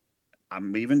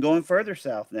I'm even going further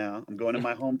south now. I'm going to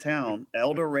my hometown,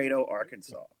 El Dorado,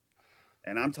 Arkansas.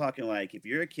 And I'm talking like if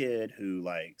you're a kid who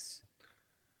likes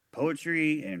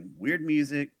poetry and weird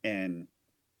music and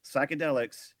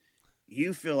psychedelics,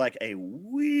 you feel like a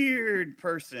weird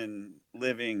person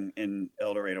living in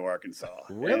El Dorado, Arkansas.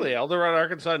 Really, El Dorado,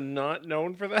 Arkansas, not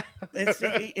known for that.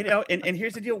 And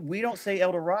here's the deal: we don't say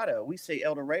El Dorado, we say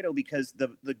El Dorado because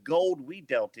the gold we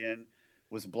dealt in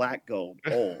was black gold,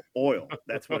 oil.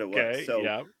 That's what it was. So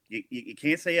yeah. you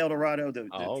can't say El Dorado, the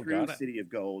Oh, true got it. city of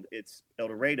gold. It's El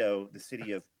Dorado, the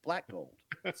city of black gold.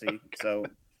 See, so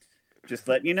just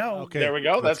letting you know. Okay, There we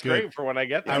go. That's good. great for when I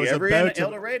get If there. I was you're ever about in to- El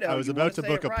Dorado, I was you about want to say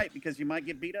book it a- right because you might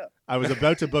get beat up. I was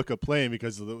about to book a plane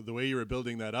because the way you were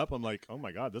building that up, I'm like, oh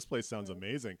my god, this place sounds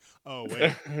amazing. Oh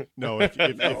wait, no,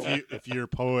 if you're a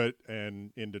poet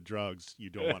and into drugs, you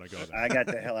don't want to go there. I got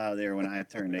the hell out of there when I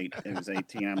turned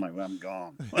 18. I'm like, well, I'm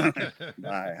gone.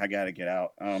 Bye. I got to get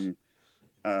out.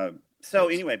 So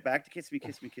anyway, back to Kiss Me,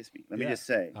 Kiss Me, Kiss Me. Let me just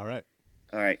say. All right.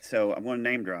 All right. So I'm going to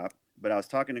name drop, but I was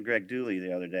talking to Greg Dooley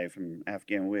the other day from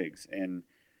Afghan Wigs, and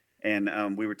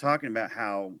we were talking about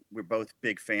how we're both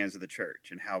big fans of the church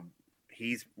and how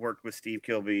he's worked with Steve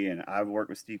Kilby and I've worked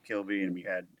with Steve Kilby,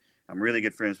 and I'm really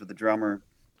good friends with the drummer,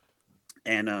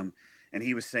 and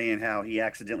he was saying how he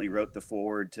accidentally wrote the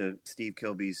foreword to Steve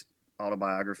Kilby's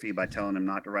autobiography by telling him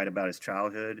not to write about his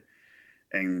childhood,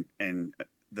 and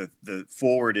the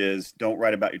forward is don't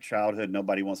write about your childhood.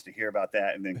 Nobody wants to hear about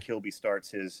that. And then Kilby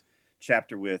starts his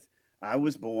chapter with, I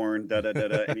was born, da, da, da,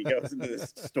 da. And he goes into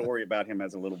this story about him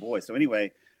as a little boy. So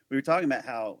anyway, we were talking about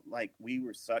how like we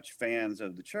were such fans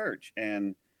of the church.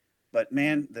 But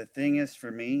man, the thing is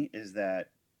for me is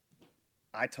that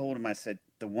I told him, I said,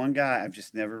 the one guy I've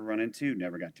just never run into,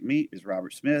 never got to meet is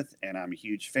Robert Smith. And I'm a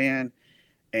huge fan.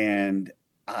 And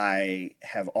I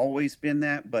have always been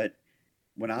that. But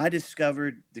when I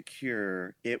discovered The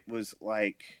Cure, it was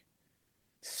like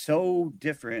so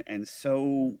different. And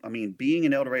so, I mean, being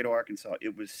in El Dorado, Arkansas,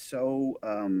 it was so,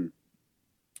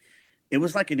 it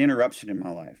was like an interruption in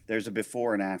my life. There's a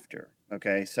before and after.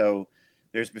 Okay. So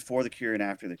there's before The Cure and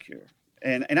after The Cure.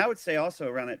 And I would say also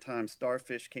around that time,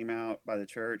 Starfish came out by the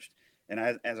church. And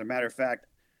as a matter of fact,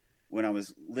 when I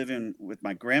was living with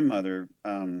my grandmother,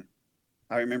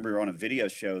 I remember on a video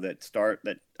show that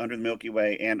Under the Milky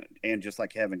Way and Just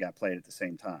Like Heaven got played at the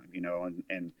same time, you know,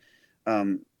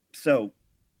 so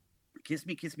Kiss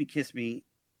Me, Kiss Me, Kiss Me.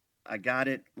 I got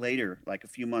it later, like a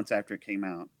few months after it came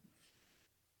out.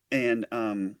 And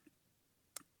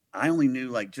I only knew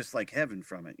like Just Like Heaven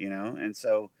from it, you know? And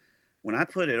so when I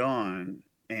put it on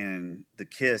and the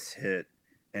kiss hit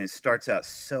and it starts out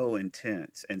so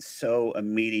intense and so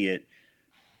immediate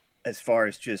as far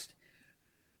as just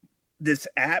this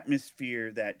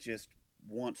atmosphere that just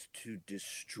wants to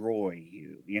destroy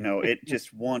you. You know, it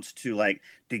just wants to like,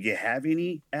 did you have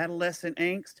any adolescent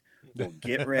angst? Well,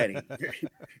 get ready.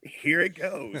 Here it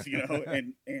goes, you know,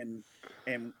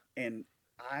 and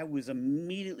I was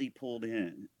immediately pulled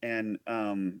in and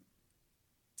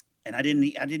I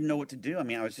didn't know what to do. I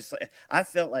mean, I was just like, I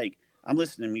felt like I'm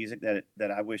listening to music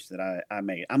that I wish that I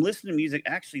made. I'm listening to music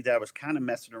actually that I was kind of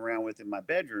messing around with in my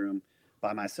bedroom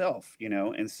by myself, you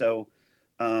know? And so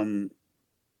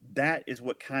that is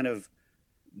what kind of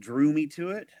drew me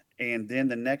to it. And then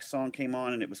the next song came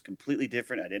on and it was completely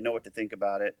different. I didn't know what to think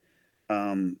about it.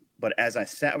 But as I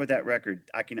sat with that record,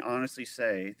 I can honestly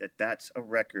say that that's a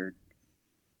record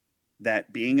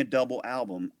that being a double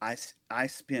album, I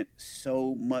spent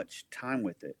so much time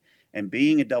with it. And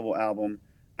being a double album,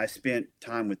 I spent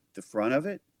time with the front of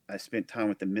it. I spent time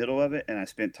with the middle of it, and I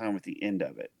spent time with the end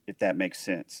of it, if that makes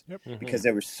sense. Yep. Mhm. Because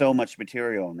there was so much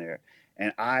material in there.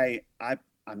 And I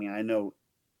mean, I know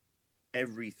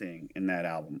everything in that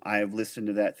album. I have listened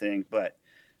to that thing, but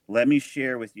let me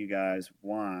share with you guys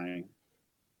why.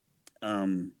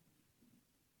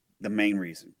 The main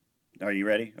reason. Are you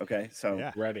ready? Okay. So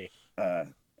Yeah. Ready.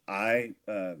 I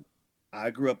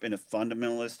grew up in a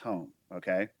fundamentalist home.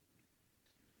 Okay.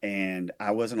 and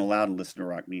I wasn't allowed to listen to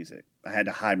rock music. I had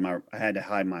to hide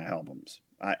my albums.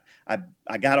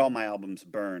 I got all my albums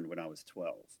burned when I was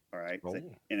 12. All right, Oh.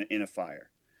 in a fire.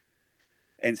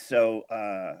 And so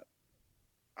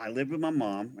I lived with my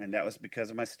mom, and that was because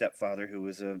of my stepfather, who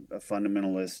was a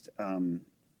fundamentalist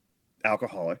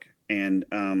alcoholic, and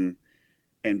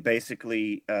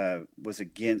basically was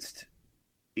against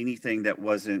anything that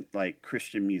wasn't like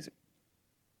Christian music.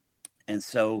 And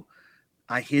so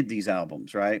I hid these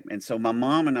albums, right? And so my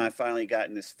mom and I finally got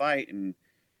in this fight, and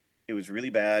it was really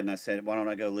bad. And I said, "Why don't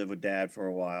I go live with Dad for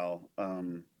a while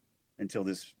until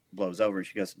this blows over?" And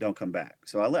she goes, "Don't come back."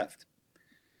 So I left.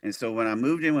 And so when I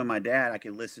moved in with my dad, I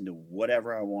could listen to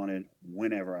whatever I wanted,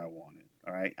 whenever I wanted.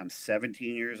 All right. I'm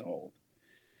 17 years old,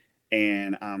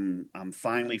 and I'm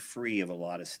finally free of a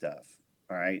lot of stuff.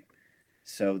 All right.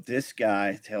 So this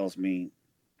guy tells me,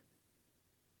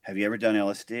 "Have you ever done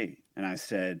LSD?" And I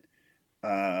said,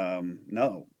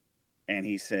 "No." And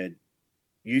he said,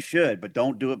 "You should, but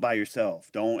don't do it by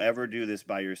yourself. Don't ever do this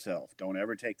by yourself. Don't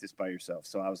ever take this by yourself."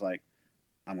 So I was like,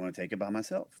 "I'm going to take it by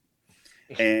myself."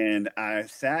 And I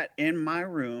sat in my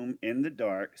room in the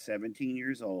dark, 17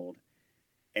 years old,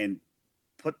 and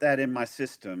put that in my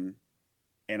system.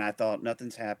 And I thought,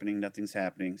 nothing's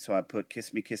happening. So I put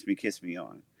 "Kiss Me, Kiss Me, Kiss Me"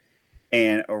 on.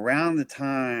 And around the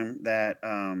time that,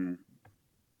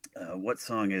 what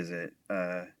song is it?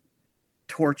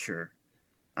 Torture.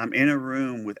 I'm in a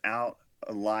room without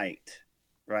a light,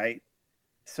 right?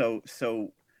 So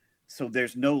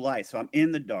there's no light. So I'm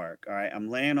in the dark. All right. I'm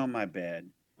laying on my bed.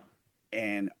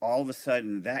 And all of a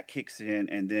sudden that kicks in.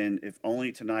 And then "If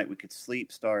Only Tonight We Could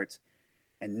Sleep" starts.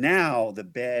 And now the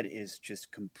bed is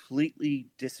just completely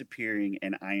disappearing,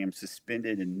 and I am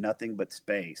suspended in nothing but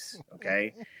space.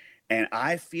 Okay. And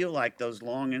I feel like those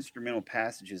long instrumental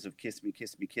passages of "Kiss Me,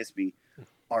 Kiss Me, Kiss Me"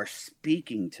 are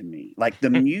speaking to me, like the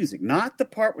music, not the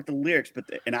part with the lyrics, but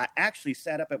and I actually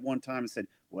sat up at one time and said,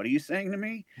 "What are you saying to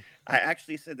me?" I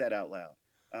actually said that out loud.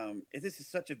 This is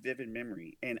such a vivid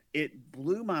memory, and it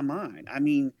blew my mind. I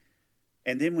mean,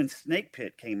 and then when Snake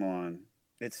Pit came on,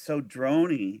 it's so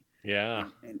droney, Yeah.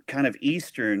 and kind of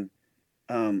Eastern.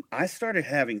 I started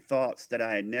having thoughts that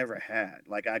I had never had.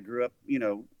 Like, I grew up,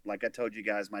 like I told you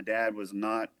guys, my dad was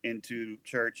not into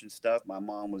church and stuff. My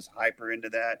mom was hyper into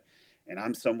that, and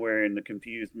I'm somewhere in the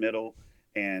confused middle.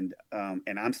 And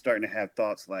I'm starting to have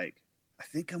thoughts like, I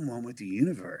think I'm one with the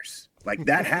universe. Like,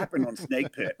 that happened on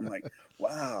Snake Pit. I'm like,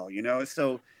 wow,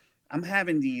 So I'm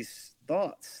having these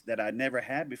thoughts that I never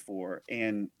had before,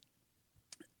 and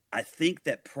I think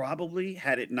that probably,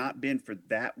 had it not been for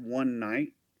that one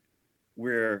night,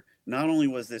 where not only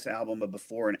was this album a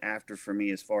before and after for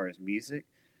me as far as music,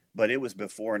 but it was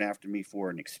before and after me for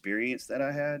an experience that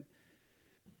I had.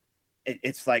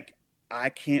 It's like I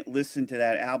can't listen to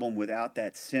that album without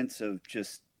that sense of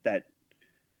just that,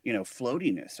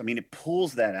 floatiness. I mean, it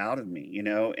pulls that out of me,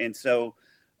 And so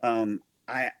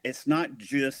it's not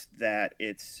just that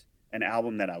it's an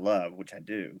album that I love, which I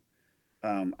do.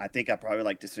 I think I probably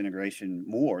like Disintegration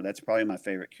more. That's probably my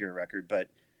favorite Cure record, but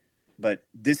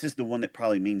this is the one that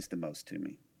probably means the most to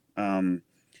me.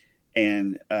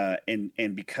 And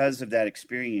because of that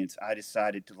experience, I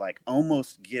decided to like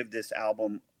almost give this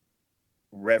album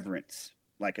reverence,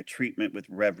 like a treatment with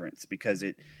reverence, because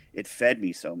it fed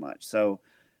me so much. So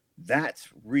that's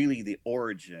really the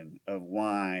origin of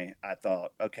why I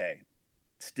thought, okay,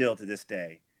 still to this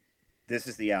day, this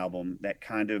is the album that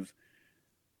kind of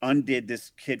undid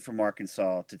this kid from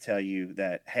Arkansas to tell you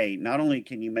that, hey, not only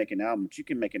can you make an album, but you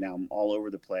can make an album all over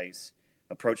the place,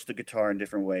 approach the guitar in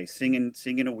different ways, sing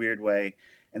in a weird way.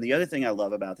 And the other thing I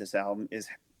love about this album is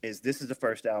this is the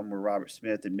first album where Robert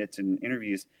Smith admits in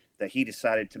interviews that he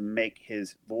decided to make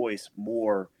his voice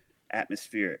more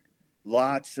atmospheric.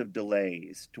 Lots of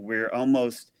delays to where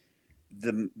almost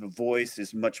the voice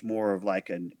is much more of like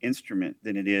an instrument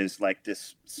than it is like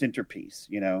this centerpiece,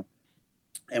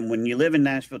 And when you live in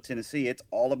Nashville, Tennessee, it's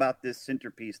all about this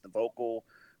centerpiece, the vocal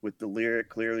with the lyric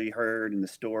clearly heard and the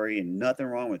story, and nothing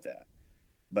wrong with that.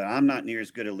 But I'm not near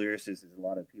as good a lyricist as a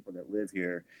lot of people that live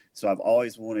here. So I've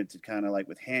always wanted to kind of like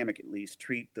with Hammock, at least,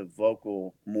 treat the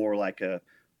vocal more like a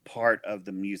part of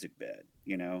the music bed,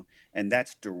 And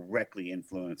that's directly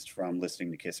influenced from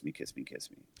listening to Kiss Me, Kiss Me, Kiss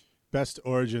Me. Best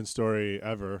origin story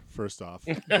ever, first off.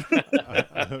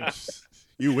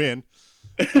 You win.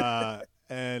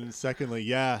 And secondly,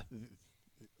 yeah,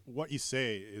 what you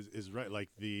say is right. Like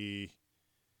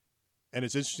and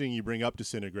it's interesting you bring up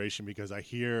Disintegration, because I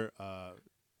hear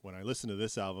when I listen to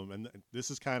this album, and this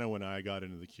is kind of when I got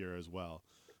into the Cure as well,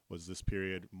 was this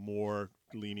period more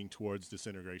leaning towards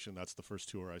Disintegration. That's the first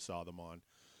tour I saw them on.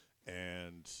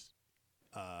 And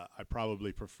I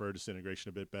probably prefer Disintegration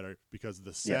a bit better because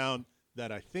the sound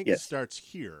that I think starts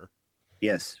here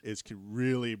is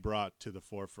really brought to the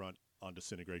forefront on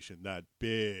Disintegration. That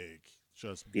big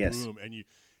just boom,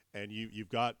 and you've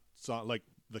got song like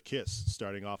The Kiss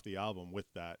starting off the album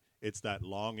with that. It's that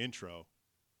long intro,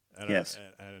 and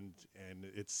and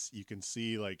it's, you can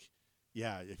see like,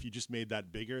 if you just made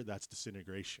that bigger, that's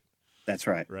Disintegration. That's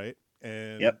right. Right.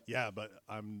 And but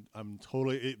I'm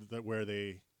totally where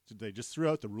they just threw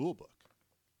out the rule book.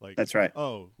 Like, that's right.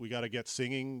 Oh, we got to get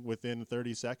singing within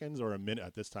 30 seconds or a minute.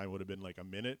 At this time would have been like a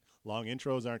minute. Long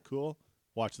intros aren't cool.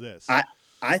 Watch this.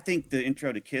 I think the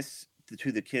intro to Kiss,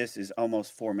 to the Kiss, is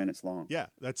almost 4 minutes long. Yeah,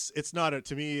 it's not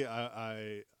to me.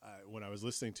 I when I was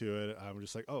listening to it, I'm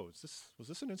just like, oh, was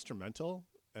this an instrumental?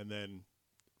 And then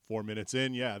 4 minutes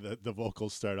in, the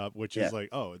vocals start up, which is like,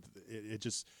 oh, it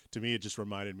just, to me, it just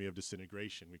reminded me of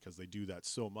Disintegration, because they do that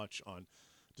so much on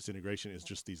Disintegration, is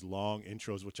just these long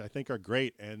intros, which I think are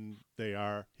great, and they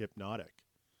are hypnotic.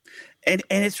 And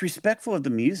it's respectful of the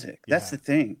music. That's the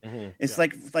thing. Mm-hmm. It's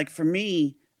like for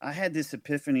me, I had this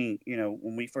epiphany,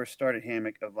 when we first started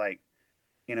Hammock, of like,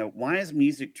 why is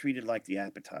music treated like the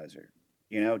appetizer?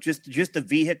 Just a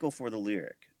vehicle for the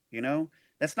lyric.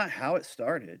 That's not how it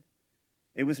started.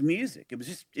 It was music.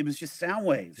 It was just sound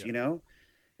waves,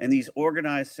 and these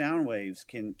organized sound waves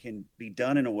can be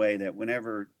done in a way that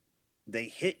whenever they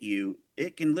hit you,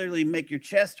 it can literally make your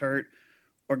chest hurt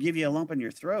or give you a lump in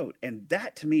your throat. And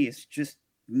that, to me, is just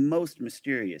most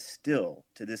mysterious still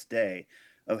to this day,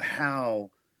 of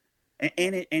how,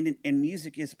 and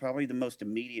music is probably the most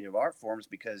immediate of art forms,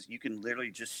 because you can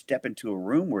literally just step into a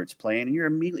room where it's playing and you're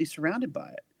immediately surrounded by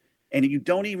it. And you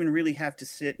don't even really have to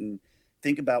sit and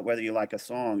think about whether you like a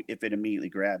song if it immediately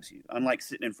grabs you. Unlike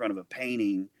sitting in front of a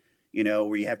painting,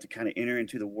 where you have to kind of enter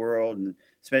into the world, and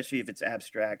especially if it's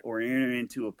abstract, or enter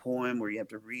into a poem where you have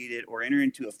to read it, or enter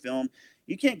into a film.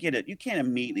 You can't get it. You can't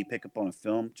immediately pick up on a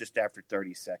film just after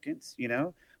 30 seconds,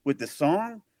 With the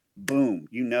song, boom,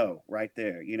 right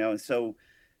there, And so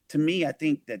to me, I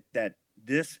think that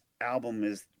this album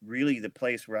is really the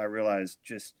place where I realized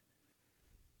just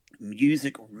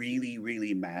music really,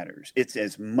 really matters. It's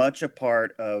as much a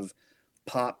part of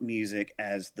pop music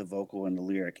as the vocal and the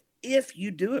lyric, if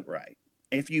you do it right,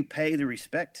 if you pay the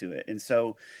respect to it. And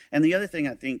so, and the other thing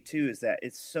I think too is that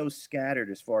it's so scattered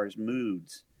as far as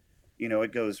moods.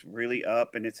 It goes really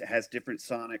up, and it has different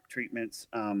sonic treatments.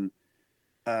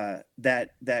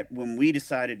 That when we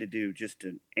decided to do just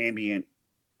an ambient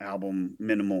album,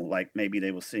 minimal, like Maybe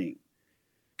They Will Sing,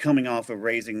 coming off of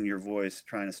Raising Your Voice,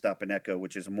 Trying to Stop an Echo,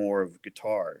 which is more of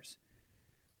guitars,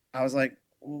 I was like,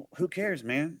 well, who cares,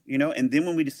 man? And then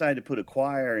when we decided to put a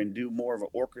choir and do more of an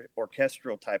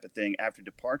orchestral type of thing after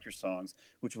Departure Songs,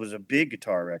 which was a big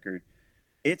guitar record,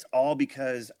 it's all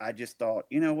because I just thought,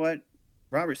 you know what?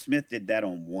 Robert Smith did that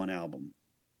on one album,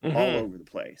 all over the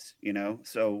place,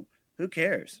 So who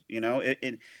cares?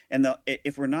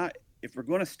 If we're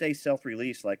going to stay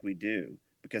self-released like we do,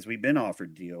 because we've been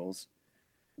offered deals,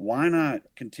 why not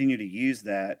continue to use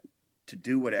that to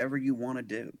do whatever you want to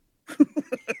do?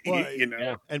 Well,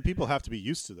 and people have to be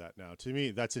used to that now. To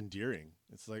me, that's endearing.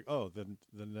 It's like, oh, the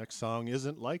next song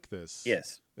isn't like this.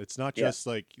 Yes. It's not just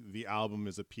like the album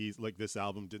is a piece, like this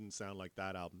album didn't sound like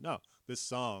that album. No, this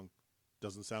song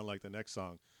doesn't sound like the next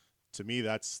song. To me,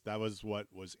 that was what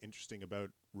was interesting about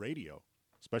radio,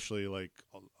 especially like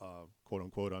quote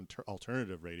unquote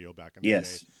alternative radio back in the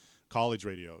day, college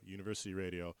radio, university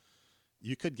radio.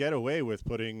 You could get away with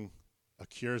putting a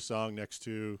Cure song next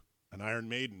to an Iron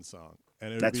Maiden song,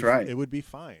 and it would be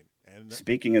fine. And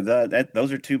speaking of that,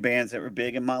 those are two bands that were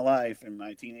big in my life in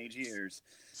my teenage years.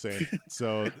 Same.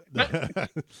 So, but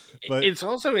it's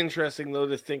also interesting though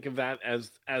to think of that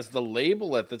as the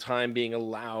label at the time being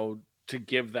allowed to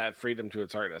give that freedom to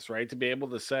its artists, right? To be able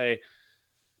to say,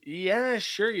 yeah,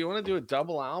 sure, you want to do a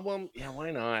double album? Yeah,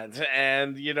 why not?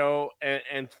 And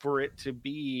and for it to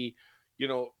be,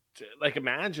 like,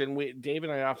 imagine, Dave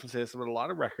and I often say this about a lot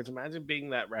of records. Imagine being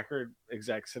that record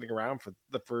exec sitting around for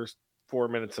the first 4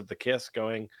 minutes of the Kiss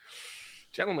going,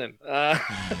 gentlemen,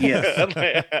 yes,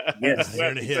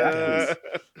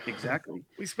 exactly.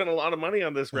 We spent a lot of money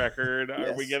on this record. Yes.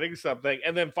 Are we getting something?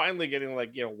 And then finally getting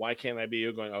like, Why Can't I Be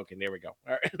You? Going, okay, there we go.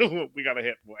 All right, we got a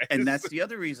hit, boy. And that's the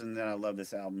other reason that I love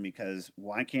this album, because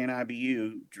Why Can't I Be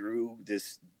You drew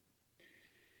this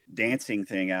dancing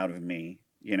thing out of me.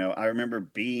 I remember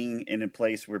being in a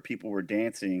place where people were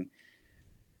dancing.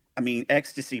 I mean,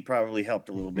 ecstasy probably helped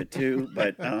a little bit too,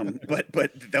 but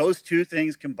those two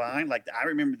things combined, like I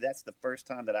remember that's the first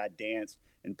time that I danced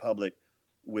in public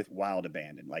with Wild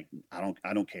Abandon. Like I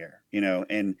don't care,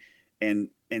 and And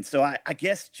so I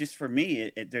guess just for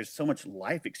me, there's so much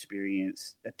life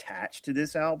experience attached to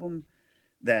this album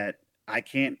that I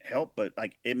can't help but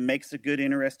like it makes a good,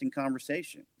 interesting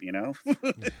conversation, you know?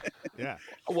 Yeah.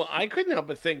 Well, I couldn't help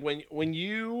but think when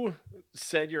you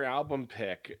said your album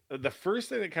pick, the first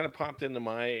thing that kind of popped into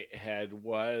my head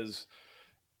was,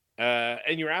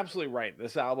 and you're absolutely right,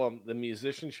 this album, the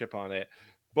musicianship on it.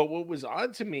 But what was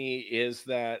odd to me is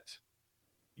that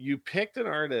you picked an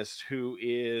artist who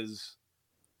is,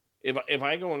 if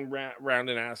I go around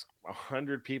and ask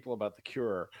 100 people about The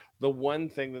Cure, the one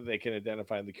thing that they can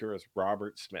identify in The Cure is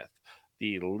Robert Smith,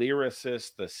 the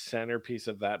lyricist, the centerpiece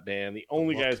of that band, the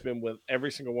only guy who's been with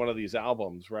every single one of these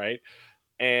albums, right?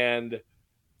 And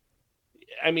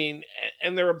I mean,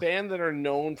 and they're a band that are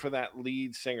known for that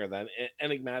lead singer, that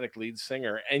enigmatic lead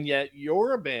singer, and yet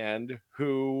you're a band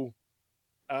who,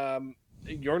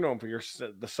 you're known for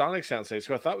the sonic soundscapes.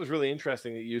 So I thought it was really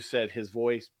interesting that you said his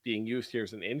voice being used here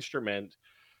as an instrument.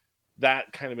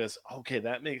 That kind of is okay.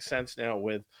 That makes sense now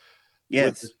with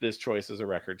this choice as a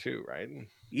record too, right?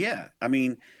 Yeah, I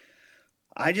mean,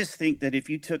 I just think that if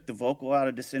you took the vocal out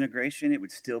of Disintegration, it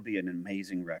would still be an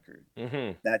amazing record.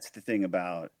 Mm-hmm. That's the thing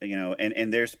about, you know,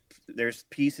 and there's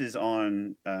pieces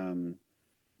on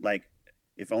like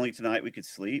If Only Tonight We Could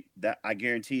Sleep, that I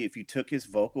guarantee if you took his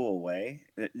vocal away,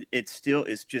 it still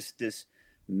is just this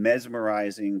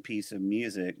mesmerizing piece of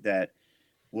music that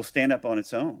will stand up on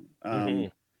its own.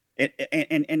 And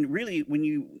really when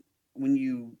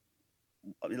you,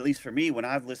 at least for me, when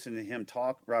I've listened to him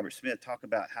Robert Smith talk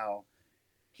about how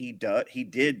he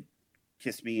did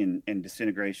Kiss Me and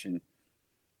Disintegration,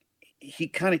 he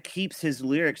kind of keeps his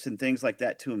lyrics and things like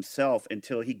that to himself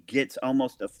until he gets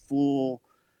almost a full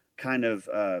kind of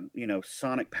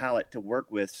sonic palette to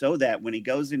work with, so that when he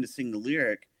goes in to sing the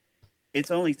lyric,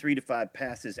 it's only 3 to 5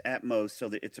 passes at most, so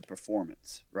that it's a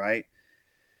performance, right?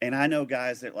 And I know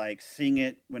guys that like sing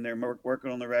it when they're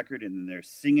working on the record, and then they're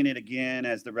singing it again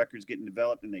as the record's getting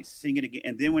developed, and they sing it again,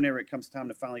 and then whenever it comes time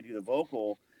to finally do the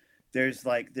vocal, there's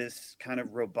like this kind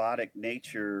of robotic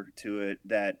nature to it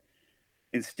that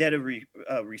instead of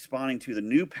responding to the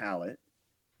new palette,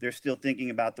 they're still thinking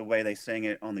about the way they sang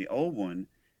it on the old one.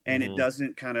 And it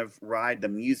doesn't kind of ride the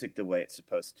music the way it's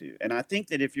supposed to. And I think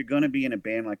that if you're going to be in a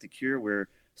band like The Cure, where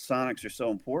sonics are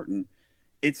so important,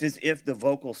 it's as if the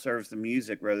vocal serves the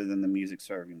music rather than the music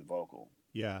serving the vocal.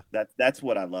 Yeah. That's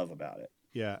what I love about it.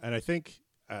 Yeah. And I think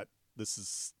this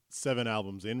is 7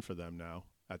 albums in for them now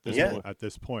at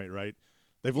this point, right?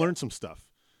 They've learned some stuff.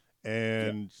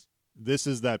 And this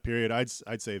is that period.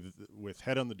 I'd say with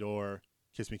Head on the Door,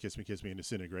 Kiss Me, Kiss Me, Kiss Me, and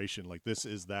Disintegration, like this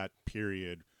is that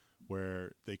period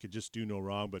where they could just do no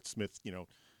wrong. But Smith, you know,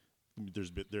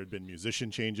 there had been musician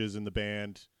changes in the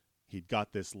band. He'd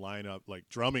got this lineup, like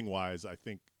drumming wise, I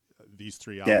think these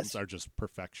 3 albums are just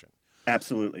perfection.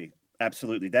 Absolutely.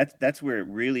 That's where it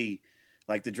really,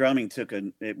 like the drumming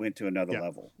it went to another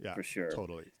level for sure.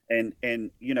 Totally.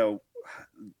 And you know,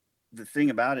 the thing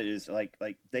about it is like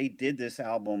they did this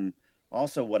album.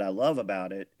 Also, what I love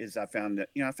about it is I found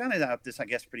it out this, I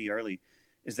guess, pretty early,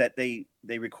 is that they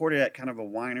recorded at kind of a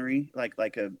winery,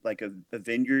 like a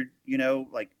vineyard, you know,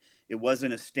 like it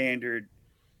wasn't a standard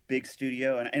big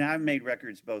studio. And I've made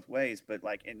records both ways, but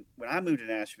like, when I moved to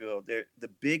Nashville, the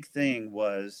big thing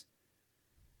was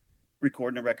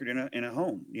recording a record in a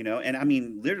home, you know? And I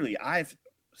mean, literally I've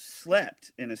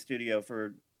slept in a studio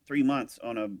for 3 months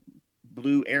on a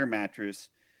blue air mattress,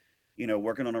 you know,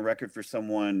 working on a record for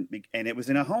someone, and it was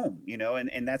in a home, you know,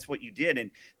 and that's what you did.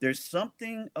 And there's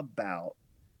something about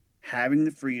having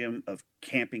the freedom of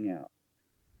camping out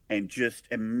and just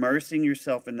immersing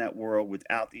yourself in that world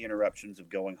without the interruptions of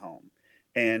going home.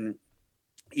 And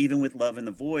even with Love in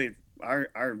the Void,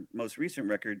 our most recent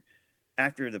record,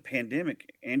 after the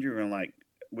pandemic, Andrew and like,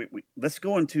 let's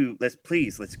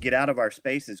get out of our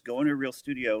spaces, go into a real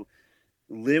studio,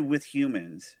 live with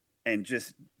humans, and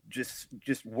just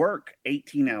work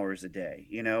 18 hours a day,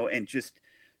 you know, and just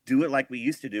do it like we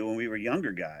used to do when we were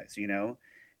younger guys, you know.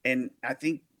 And I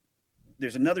think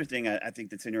there's another thing I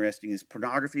think that's interesting is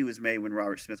Pornography was made when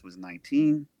Robert Smith was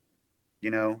 19,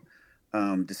 you know.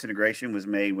 Disintegration was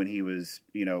made when he was,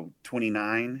 you know,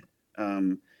 29.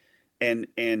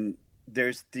 And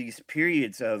there's these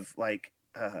periods of like,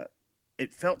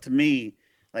 it felt to me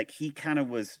like he kind of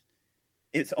was,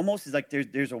 it's almost like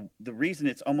the reason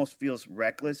it's almost feels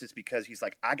reckless is because he's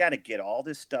like, I got to get all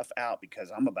this stuff out because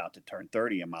I'm about to turn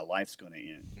 30 and my life's going to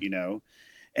end, you know?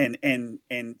 And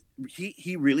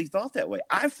he really thought that way.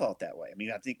 I've thought that way. I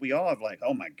mean, I think we all have like,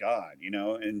 oh my God, you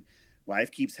know, and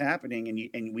life keeps happening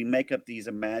and we make up these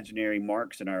imaginary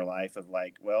marks in our life of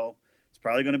like, well, it's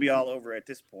probably going to be all over at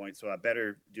this point, so I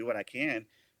better do what I can.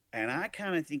 And I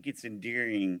kind of think it's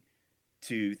endearing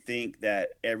to think that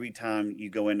every time you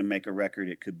go in to make a record,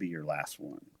 it could be your last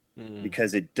one,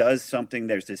 because it does something.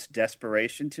 There's this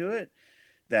desperation to it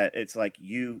that it's like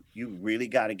you really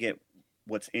got to get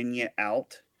what's in you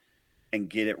out and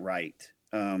get it right,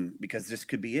 because this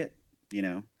could be it, you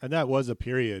know. And that was a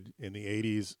period in the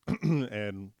 80s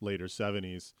and later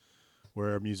 70s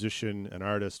where a musician, an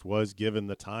artist, was given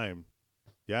the time.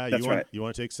 Yeah, you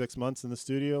want to take 6 months in the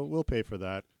studio? We'll pay for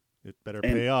that. It better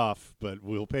pay off, but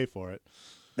we'll pay for it.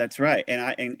 That's right.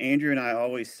 And Andrew and I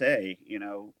always say, you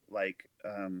know, like,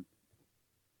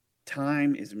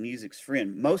 time is music's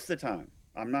friend most of the time.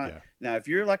 I'm not now. If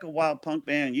you're like a wild punk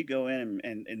band, you go in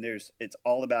and it's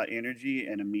all about energy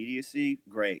and immediacy.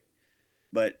 Great,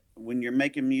 but when you're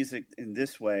making music in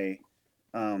this way,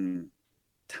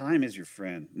 time is your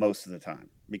friend most of the time,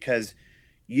 because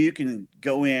you can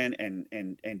go in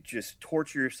and just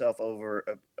torture yourself over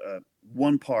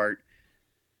one part,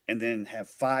 and then have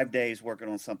 5 days working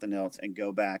on something else, and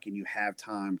go back and you have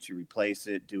time to replace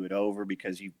it, do it over,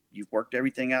 because you've worked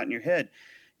everything out in your head.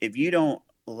 If you don't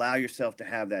allow yourself to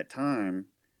have that time,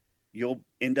 you'll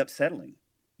end up settling,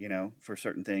 you know, for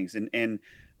certain things. And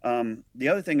the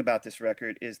other thing about this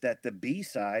record is that the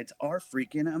B-sides are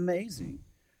freaking amazing.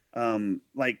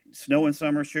 Like Snow and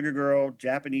Summer, Sugar Girl,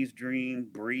 Japanese Dream,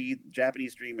 Breathe,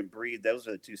 Japanese Dream and Breathe. Those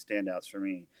are the two standouts for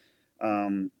me.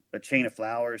 A Chain of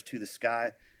Flowers, To the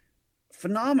Sky.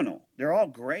 Phenomenal. They're all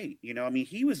great. You know, I mean,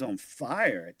 he was on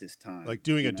fire at this time. Like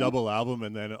doing a double album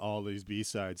and then all these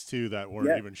B-sides too that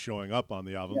weren't even showing up on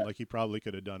the album. Like he probably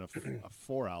could have done a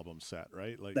 4-album set,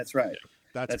 right? Like that's right.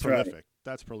 That's prolific. Right.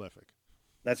 That's prolific.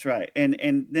 That's right.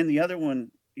 And then the other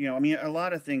one, you know, I mean, a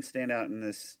lot of things stand out in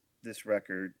this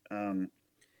record.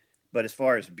 But as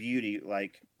far as beauty,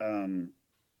 like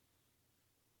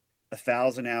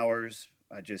 1,000 Hours,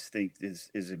 I just think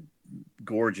is a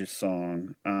gorgeous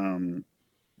song.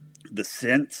 The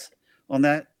synths on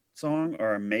that song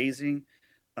are amazing.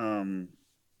 And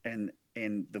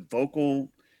the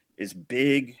vocal is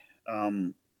big.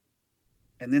 And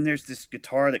then there's this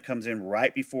guitar that comes in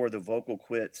right before the vocal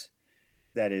quits.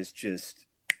 That is just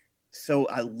so,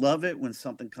 I love it when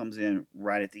something comes in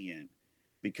right at the end,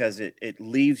 because it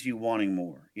leaves you wanting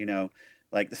more, you know.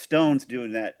 Like the Stones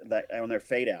doing that on their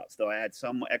fade outs, they'll add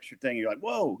some extra thing. You're like,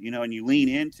 whoa, you know, and you lean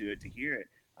into it to hear it.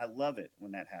 I love it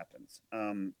when that happens.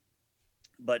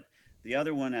 But the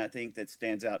other one I think that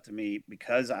stands out to me,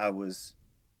 because I was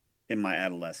in my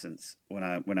adolescence when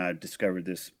I discovered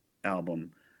this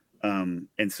album, and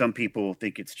some people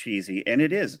think it's cheesy, and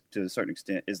it is to a certain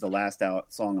extent, is the last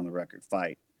song on the record,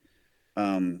 Fight.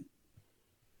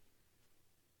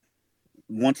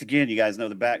 Once again, you guys know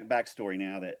the backstory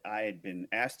now, that I had been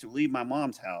asked to leave my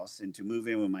mom's house and to move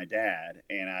in with my dad.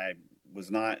 And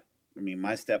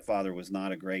my stepfather was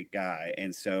not a great guy.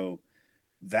 And so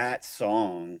that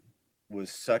song was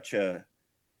such a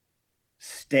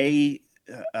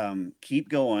keep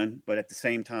going, but at the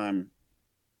same time,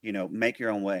 you know, make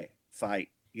your own way, fight,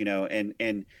 you know,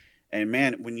 and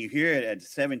man, when you hear it at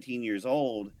 17 years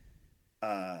old,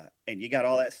 and you got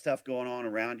all that stuff going on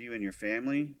around you and your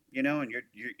family, you know, and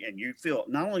you feel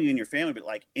not only in your family, but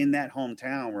like in that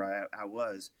hometown where I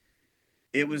was,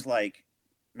 it was like,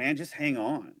 man, just hang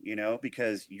on, you know,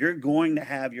 because you're going to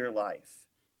have your life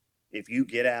if you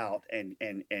get out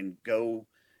and go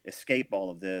escape all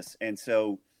of this. And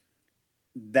so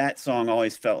that song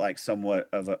always felt like somewhat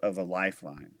of a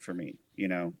lifeline for me, you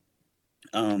know.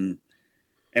 And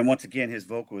once again, his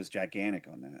vocal is gigantic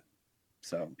on that.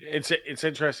 So it's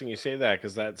interesting you say that,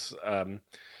 because that's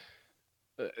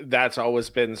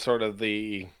always been sort of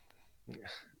the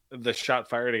shot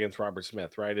fired against Robert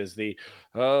Smith, right? Is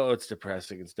it's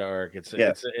depressing, it's dark,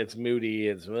 it's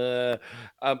moody,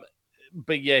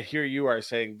 but yet here you are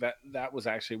saying that was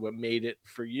actually what made it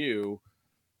for you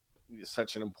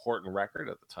such an important record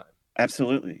at the time.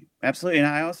 Absolutely. And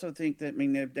I also think that, I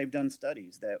mean, they've done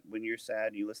studies that when you're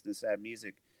sad, you listen to sad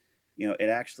music, you know, it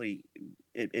actually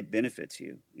it benefits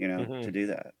you, you know, to do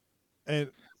that.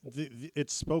 And it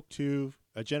spoke to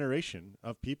a generation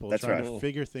of people trying to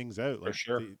figure things out. Like, for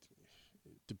sure.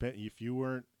 If you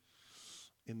weren't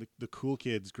in the cool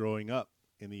kids growing up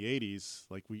in the 80s,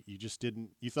 like you just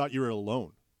didn't. You thought you were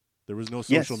alone. There was no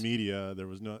social media. There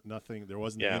was nothing. There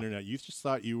wasn't the internet. You just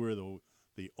thought you were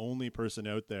the only person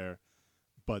out there.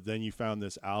 But then you found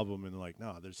this album and like,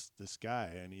 no, there's this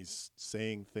guy and he's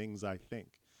saying things I think.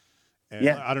 And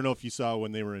I don't know if you saw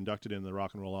when they were inducted in the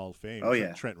Rock and Roll Hall of Fame.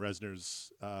 Trent Reznor's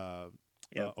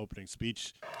opening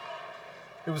speech.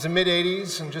 It was the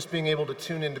mid-'80s, and just being able to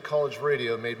tune into college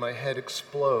radio made my head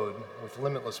explode with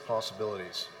limitless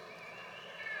possibilities.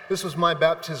 This was my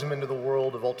baptism into the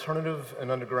world of alternative and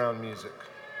underground music.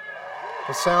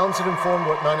 The sounds that informed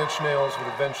what Nine Inch Nails would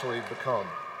eventually become.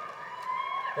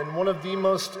 And one of the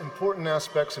most important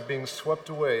aspects of being swept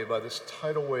away by this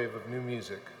tidal wave of new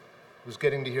music was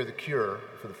getting to hear The Cure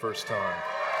for the first time.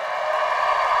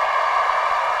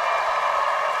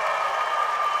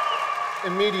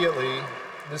 Immediately,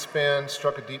 this band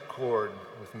struck a deep chord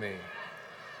with me.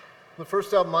 The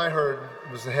first album I heard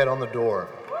was The Head on the Door.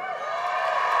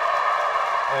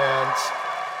 And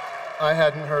I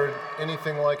hadn't heard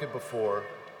anything like it before.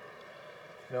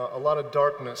 You know, a lot of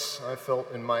darkness I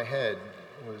felt in my head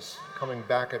was coming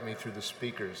back at me through the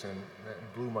speakers, and that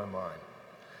blew my mind.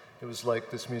 It was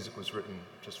like this music was written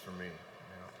just for me.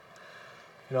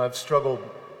 You know, I've struggled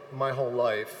my whole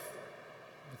life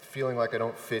with feeling like I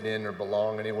don't fit in or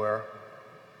belong anywhere,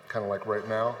 kind of like right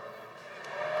now.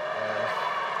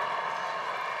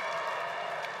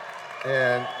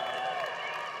 And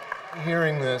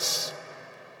hearing this,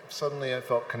 suddenly I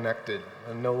felt connected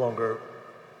and no longer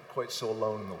quite so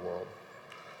alone in the world.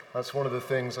 That's one of the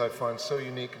things I find so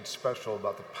unique and special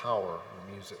about the power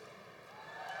of music.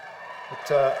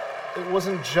 It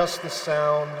wasn't just the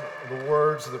sound, the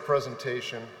words, the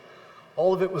presentation.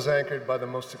 All of it was anchored by the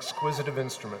most exquisite of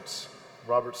instruments,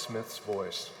 Robert Smith's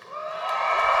voice.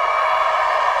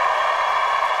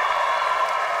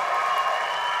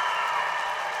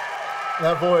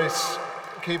 That voice,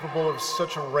 capable of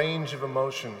such a range of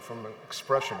emotion, from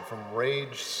expression, from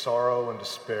rage, sorrow, and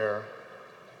despair,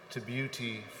 to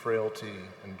beauty, frailty,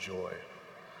 and joy.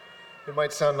 It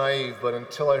might sound naive, but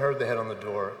until I heard The Head on the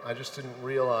Door, I just didn't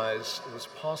realize it was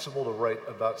possible to write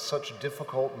about such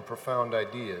difficult and profound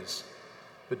ideas,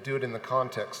 but do it in the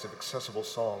context of accessible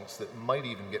songs that might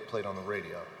even get played on the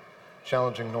radio,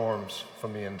 challenging norms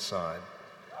from the inside.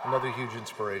 Another huge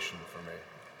inspiration for me.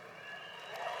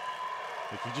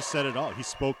 Like, he just said it all. He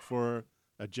spoke for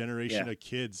a generation of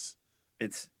kids.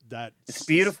 It's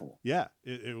beautiful. Yeah,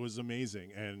 it was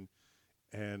amazing,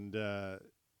 and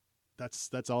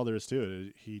that's all there is to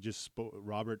it. He just spoke.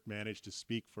 Robert managed to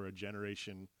speak for a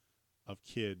generation of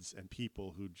kids and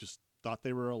people who just thought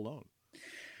they were alone.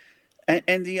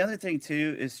 And the other thing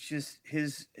too is just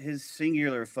his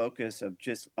singular focus of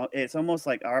just, it's almost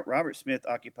like Robert Smith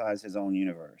occupies his own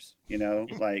universe. You know,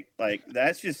 like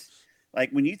that's just like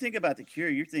when you think about The Cure,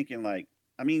 you're thinking like,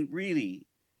 I mean, really.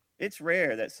 It's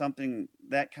rare that something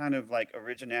that kind of like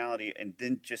originality and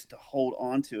then just to hold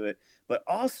on to it, but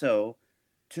also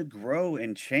to grow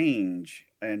and change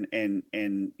and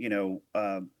you know,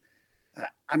 I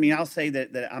mean, I'll say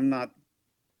that I'm not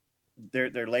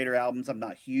their later albums. I'm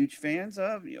not huge fan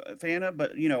of,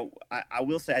 but you know, I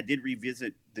will say I did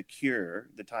revisit The Cure,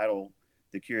 the title,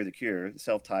 The Cure, the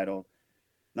self-titled,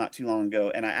 not too long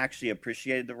ago, and I actually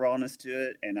appreciated the rawness to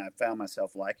it, and I found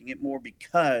myself liking it more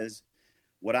because.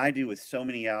 What I do with so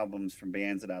many albums from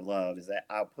bands that I love is that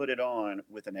I'll put it on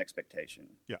with an expectation.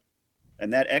 Yeah.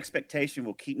 And that expectation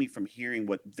will keep me from hearing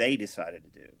what they decided to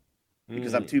do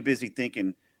because I'm too busy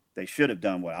thinking they should have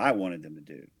done what I wanted them to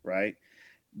do. Right.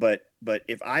 But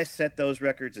if I set those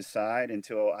records aside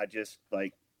until I just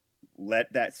like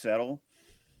let that settle,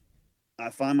 I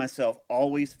find myself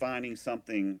always finding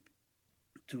something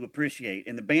to appreciate.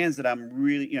 And the bands that I'm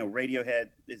really, you know, Radiohead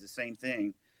is the same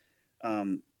thing.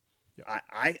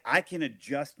 I can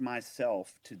adjust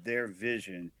myself to their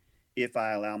vision if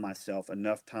I allow myself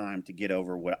enough time to get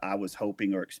over what I was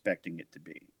hoping or expecting it to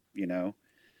be, you know?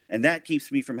 And that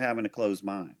keeps me from having a closed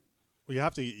mind. Well,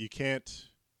 you can't,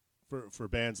 for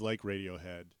bands like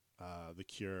Radiohead, The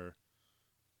Cure,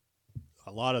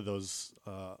 a lot of those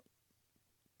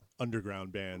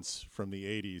underground bands from the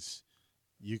 80s,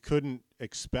 you couldn't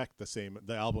expect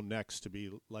the album next to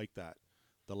be like that.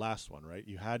 The last one, right?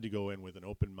 You had to go in with an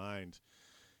open mind,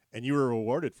 and you were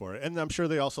rewarded for it. And I'm sure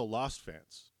they also lost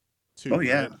fans too. Oh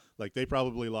yeah, right? Like they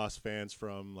probably lost fans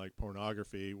from like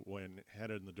Pornography when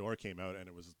Head on the Door came out, and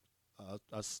it was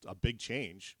a big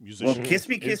change. Musicians, well,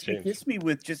 Kiss Me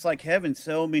with Just Like Heaven.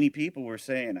 So many people were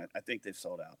saying, I think they've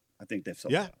sold out.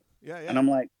 Yeah. And I'm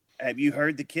like, have you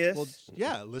heard the Kiss? Well,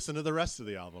 yeah, listen to the rest of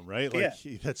the album, right? Like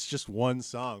that's just one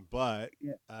song, but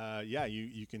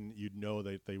you'd know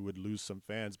that they would lose some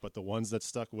fans, but the ones that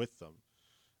stuck with them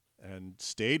and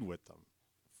stayed with them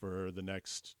for the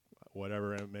next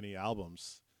whatever many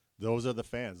albums, those are the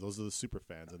fans, those are the super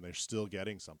fans, and they're still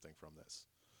getting something from this.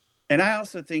 And I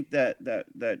also think that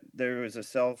there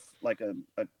is an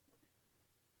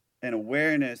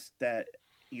awareness that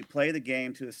you play the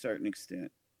game to a certain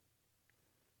extent,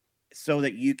 so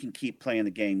that you can keep playing the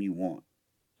game you want,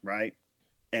 right?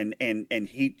 And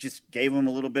he just gave him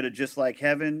a little bit of Just Like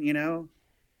Heaven, you know,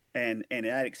 and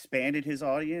that expanded his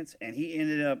audience. And he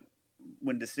ended up,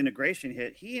 when Disintegration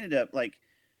hit, he ended up like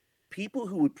people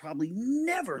who would probably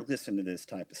never listen to this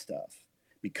type of stuff,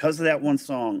 because of that one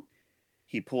song,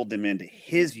 he pulled them into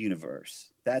his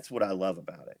universe. That's what I love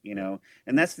about it, you know?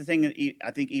 And that's the thing that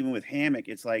I think even with Hammock,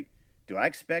 it's like, do I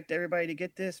expect everybody to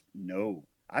get this? No.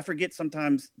 I forget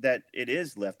sometimes that it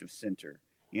is left of center,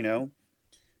 you know?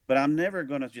 But I'm never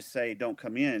going to just say, don't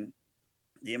come in.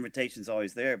 The invitation's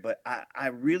always there. But I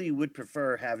really would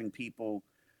prefer having people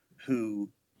who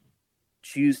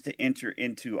choose to enter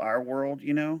into our world,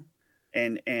 you know,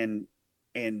 and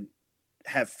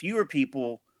have fewer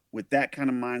people with that kind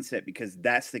of mindset, because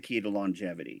that's the key to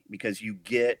longevity, because you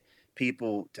get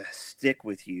people to stick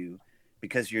with you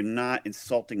because you're not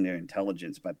insulting their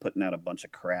intelligence by putting out a bunch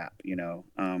of crap, you know?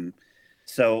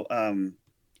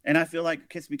 And I feel like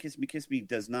Kiss Me, Kiss Me, Kiss Me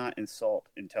does not insult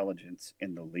intelligence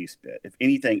in the least bit. If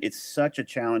anything, it's such a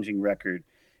challenging record.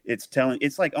 It's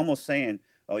like almost saying,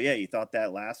 oh yeah, you thought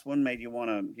that last one made you want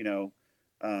to, you know,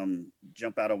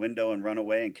 jump out a window and run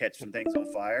away and catch some things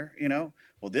on fire, you know?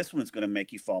 Well, this one's going to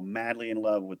make you fall madly in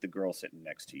love with the girl sitting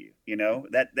next to you, you know?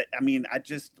 I mean, I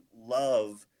just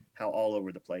love how all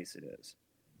over the place it is.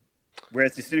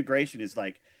 Whereas Disintegration is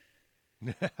like,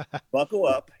 buckle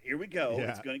up, here we go. Yeah.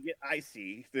 It's going to get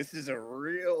icy. This is a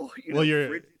real,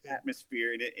 frigid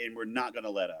atmosphere, and we're not going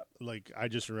to let up. Like, I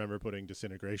just remember putting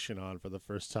Disintegration on for the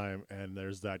first time, and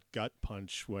there's that gut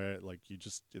punch where, like,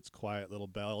 it's quiet little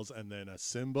bells, and then a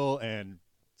cymbal, and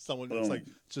someone, Boom.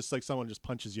 it's just like someone just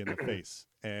punches you in the face,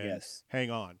 and Yes. hang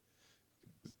on.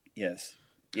 Yes.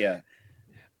 Yeah.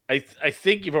 I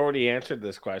think you've already answered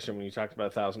this question when you talked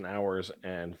about 1,000 Hours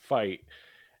and Fight.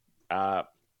 Are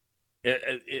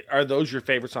those your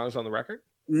favorite songs on the record?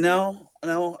 No.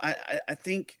 I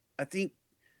think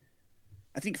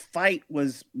Fight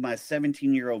was my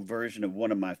 17-year-old version of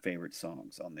one of my favorite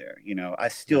songs on there. You know, I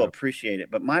still appreciate it,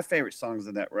 but my favorite songs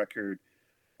on that record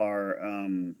are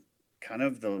kind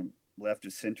of the left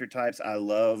of center types. I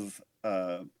love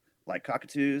like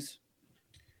Cockatoos.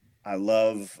 I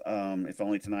love If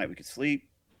Only Tonight We Could Sleep.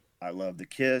 I love The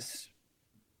Kiss.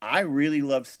 I really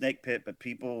love Snake Pit, but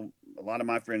a lot of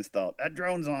my friends thought that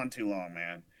drone's on too long,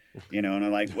 man. You know, and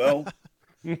I'm like, well,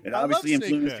 it obviously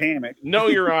influenced Hammock. Know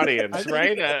your audience,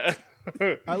 right?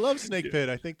 I love Snake Pit.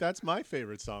 I think that's my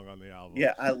favorite song on the album.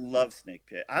 Yeah, I love Snake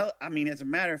Pit. I mean, as a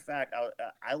matter of fact,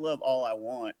 I love All I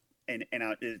Want, and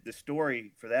the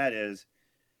story for that is,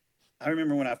 I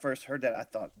remember when I first heard that, I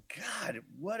thought, God,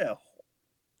 what a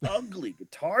ugly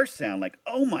guitar sound! Like,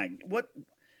 oh my, what?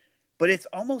 But it's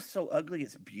almost so ugly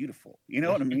it's beautiful. You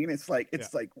know what I mean? It's like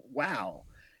wow,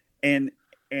 and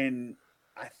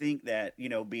I think that, you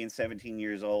know, being 17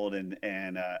 years old and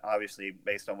obviously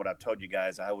based on what I've told you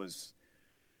guys, I was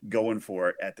going for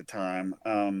it at the time.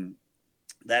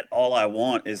 That All I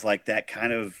Want is like that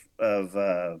kind of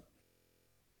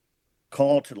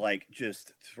call to like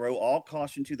just throw all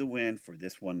caution to the wind for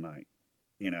this one night.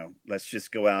 You know, let's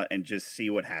just go out and just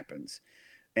see what happens,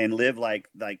 and live like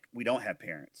we don't have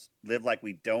parents, live like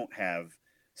we don't have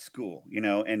school, you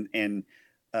know, and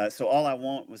so All I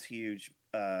Want was huge.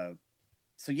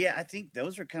 So yeah, I think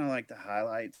those are kind of like the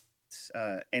highlights,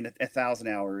 and 1,000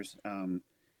 Hours.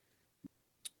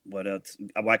 What else?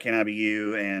 Why Can't I Be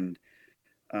You? And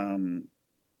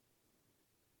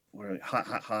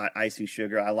hot icing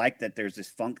sugar. I like that there's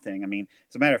this funk thing. I mean,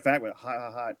 as a matter of fact, with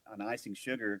hot on icing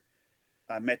sugar,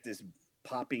 I met this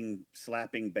popping,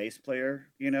 slapping bass player,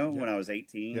 you know, when I was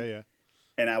 18. Yeah.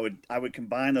 And I would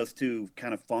combine those two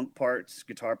kind of funk parts,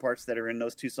 guitar parts that are in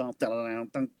those two songs, you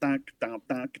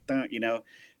know.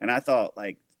 And I thought,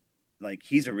 like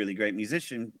he's a really great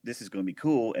musician. This is going to be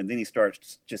cool. And then he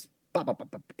starts just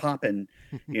popping,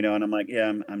 you know. And I'm like,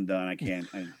 yeah, I'm done. I can't.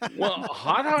 Well,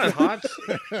 hot.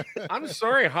 I'm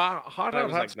sorry, hot. I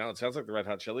was like, no, it sounds like the Red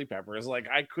Hot Chili Peppers. Like,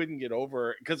 I couldn't get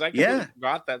over, because I completely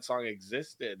forgot that song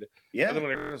existed. Yeah. And then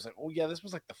when I was like, oh yeah, this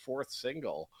was like the 4th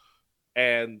single.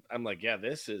 And I'm like, yeah,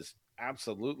 this is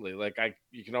absolutely like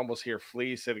you can almost hear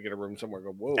Flea sitting in a room somewhere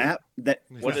go, whoa,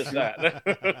 what is that?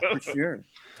 For sure.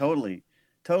 Totally.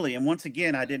 And once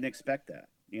again, I didn't expect that.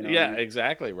 You know? Yeah,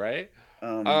 exactly. Right.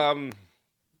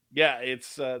 Yeah,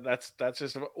 it's that's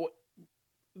just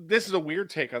this is a weird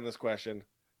take on this question.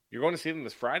 You're going to see them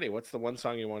this Friday. What's the one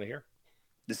song you want to hear?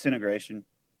 Disintegration.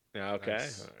 Yeah. Okay.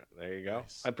 Nice. There you go.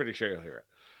 Nice. I'm pretty sure you'll hear it.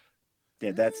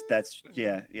 Yeah, that's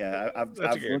yeah. I've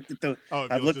looked at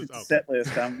the set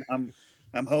list. I'm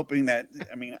hoping that,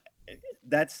 I mean,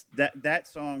 that's that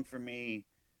song for me.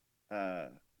 I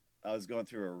was going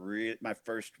through my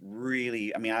first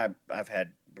really. I mean, I've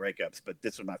had breakups, but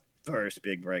this was my first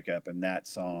big breakup, and that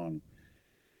song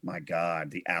My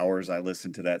God, the hours I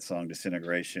listened to that song,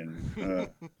 Disintegration.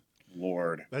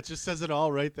 Lord. That just says it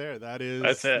all right there.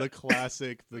 That's it. the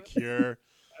classic, The Cure.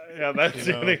 Yeah, that's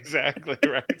it exactly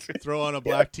right. Throw on a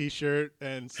black T-shirt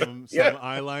and some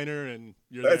eyeliner, and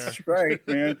you're there. That's right,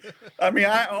 man. I mean,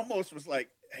 I almost was like,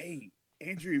 hey,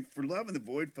 Andrew, for Love in the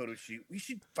Void photo shoot, we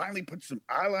should finally put some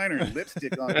eyeliner and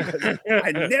lipstick on because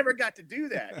I never got to do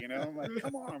that. I'm like,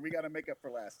 come on, we got to make up for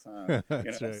last time.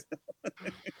 That's right.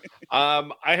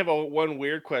 I have one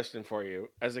weird question for you.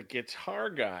 As a guitar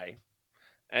guy,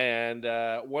 and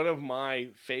one of my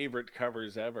favorite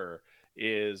covers ever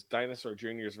is Dinosaur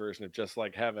Jr.'s version of Just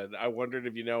Like Heaven. I wondered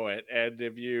if you know it, and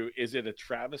is it a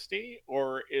travesty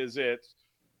or is it?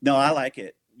 No, I like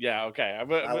it. Yeah, okay. I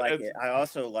like it. I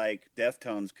also like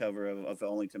Deftones' cover of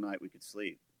Only Tonight We Could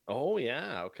Sleep. Oh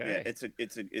yeah, okay. Yeah,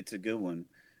 it's a good one.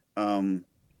 And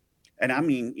I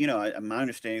mean, my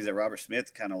understanding is that Robert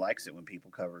Smith kind of likes it when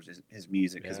people covers his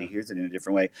music because he hears it in a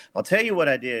different way. I'll tell you what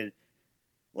I did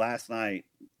last night,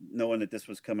 knowing that this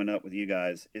was coming up with you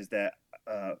guys, is that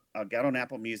I got on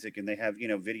Apple Music and they have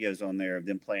videos on there of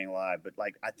them playing live. But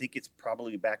like I think it's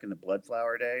probably back in the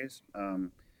Bloodflower days,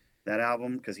 that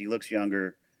album, because he looks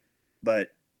younger. But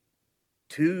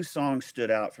 2 songs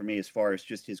stood out for me as far as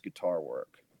just his guitar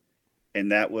work,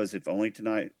 and that was If Only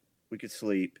Tonight We Could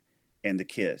Sleep and The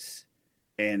Kiss.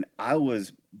 And I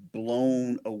was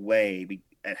blown away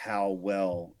at how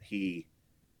well he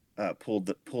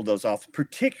pulled those off,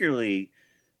 particularly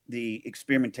the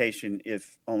experimentation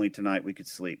If Only Tonight We Could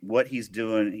Sleep. What he's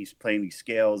doing, he's playing these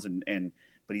scales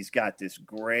but he's got this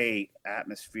great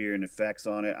atmosphere and effects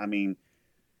on it. I mean,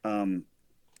 and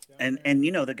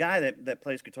the guy that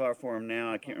plays guitar for him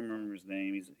now, I can't remember his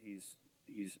name.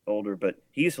 He's older, but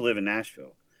he used to live in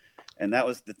Nashville. And that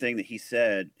was the thing that he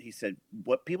said. He said,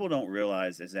 what people don't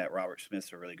realize is that Robert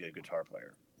Smith's a really good guitar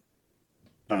player.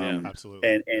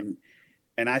 Absolutely.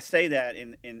 And I say that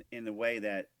in the way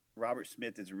that Robert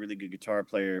Smith is a really good guitar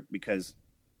player because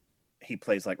he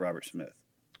plays like Robert Smith.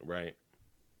 Right.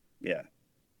 Yeah.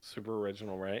 Super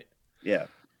original, right? Yeah.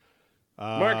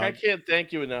 Mark, I can't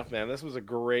thank you enough, man. This was a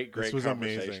great this was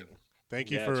conversation. Amazing.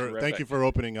 Thank you for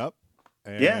opening up.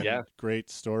 And great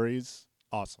stories.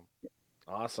 Awesome.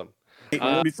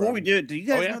 Hey, before we do it, do you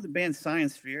guys know the band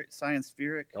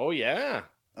Science-Spheric? Oh yeah.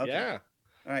 Okay. Yeah.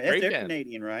 All right, they're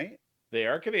Canadian, right? They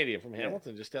are Canadian from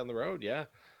Hamilton, just down the road. Yeah.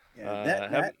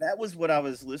 Yeah. That was what I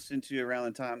was listening to around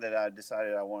the time that I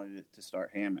decided I wanted to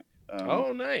start Hammock.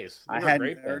 Nice. I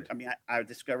hadn't heard. I mean, I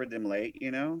discovered them late,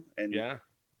 and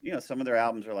some of their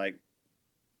albums are like,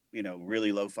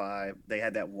 really lo-fi. They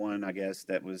had that one, I guess,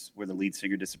 that was where the lead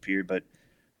singer disappeared. But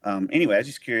anyway, I was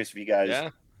just curious if you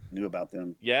guys knew about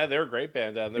them. Yeah, they're a great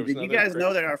band. Did you guys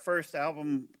know that our first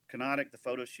album, Canonic, the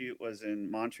photo shoot was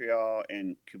in Montreal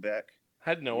and Quebec?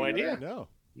 Had no idea. No.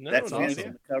 That's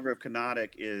awesome. The cover of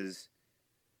Canonic is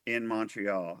in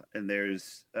Montreal, and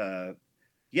there's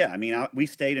we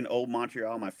stayed in old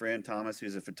Montreal. My friend Thomas,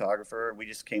 who's a photographer, we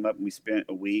just came up and we spent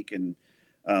a week. And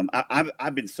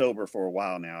I've been sober for a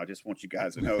while now. I just want you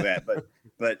guys to know that.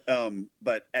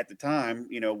 But at the time,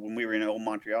 when we were in old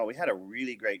Montreal, we had a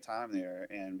really great time there,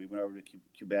 and we went over to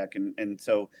Quebec, and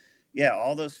so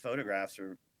all those photographs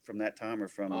are from that time, or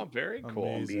from very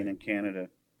cool being in Canada.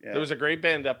 Yeah. There was a great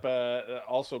band up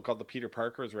also called the Peter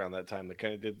Parkers around that time that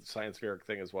kind of did the Science-Spheric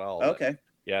thing as well. Okay.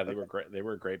 Yeah, they were great. They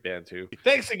were a great band too.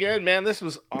 Thanks again, man. This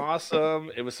was awesome.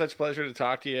 It was such a pleasure to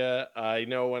talk to you. I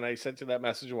know when I sent you that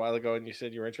message a while ago and you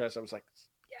said you were interested, I was like,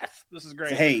 yes, this is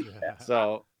great. Hey,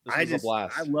 so this was a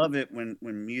blast. I love it when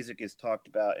music is talked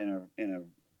about in a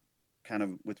kind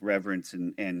of with reverence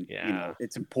and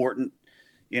it's important,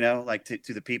 like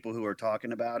to the people who are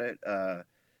talking about it.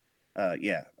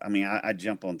 I mean, I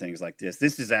jump on things like this.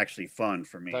 This is actually fun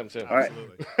for me. Time too. All right.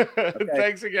 Okay.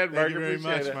 Thanks again, Mark. Thank you very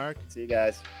much, Mark. See you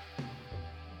guys.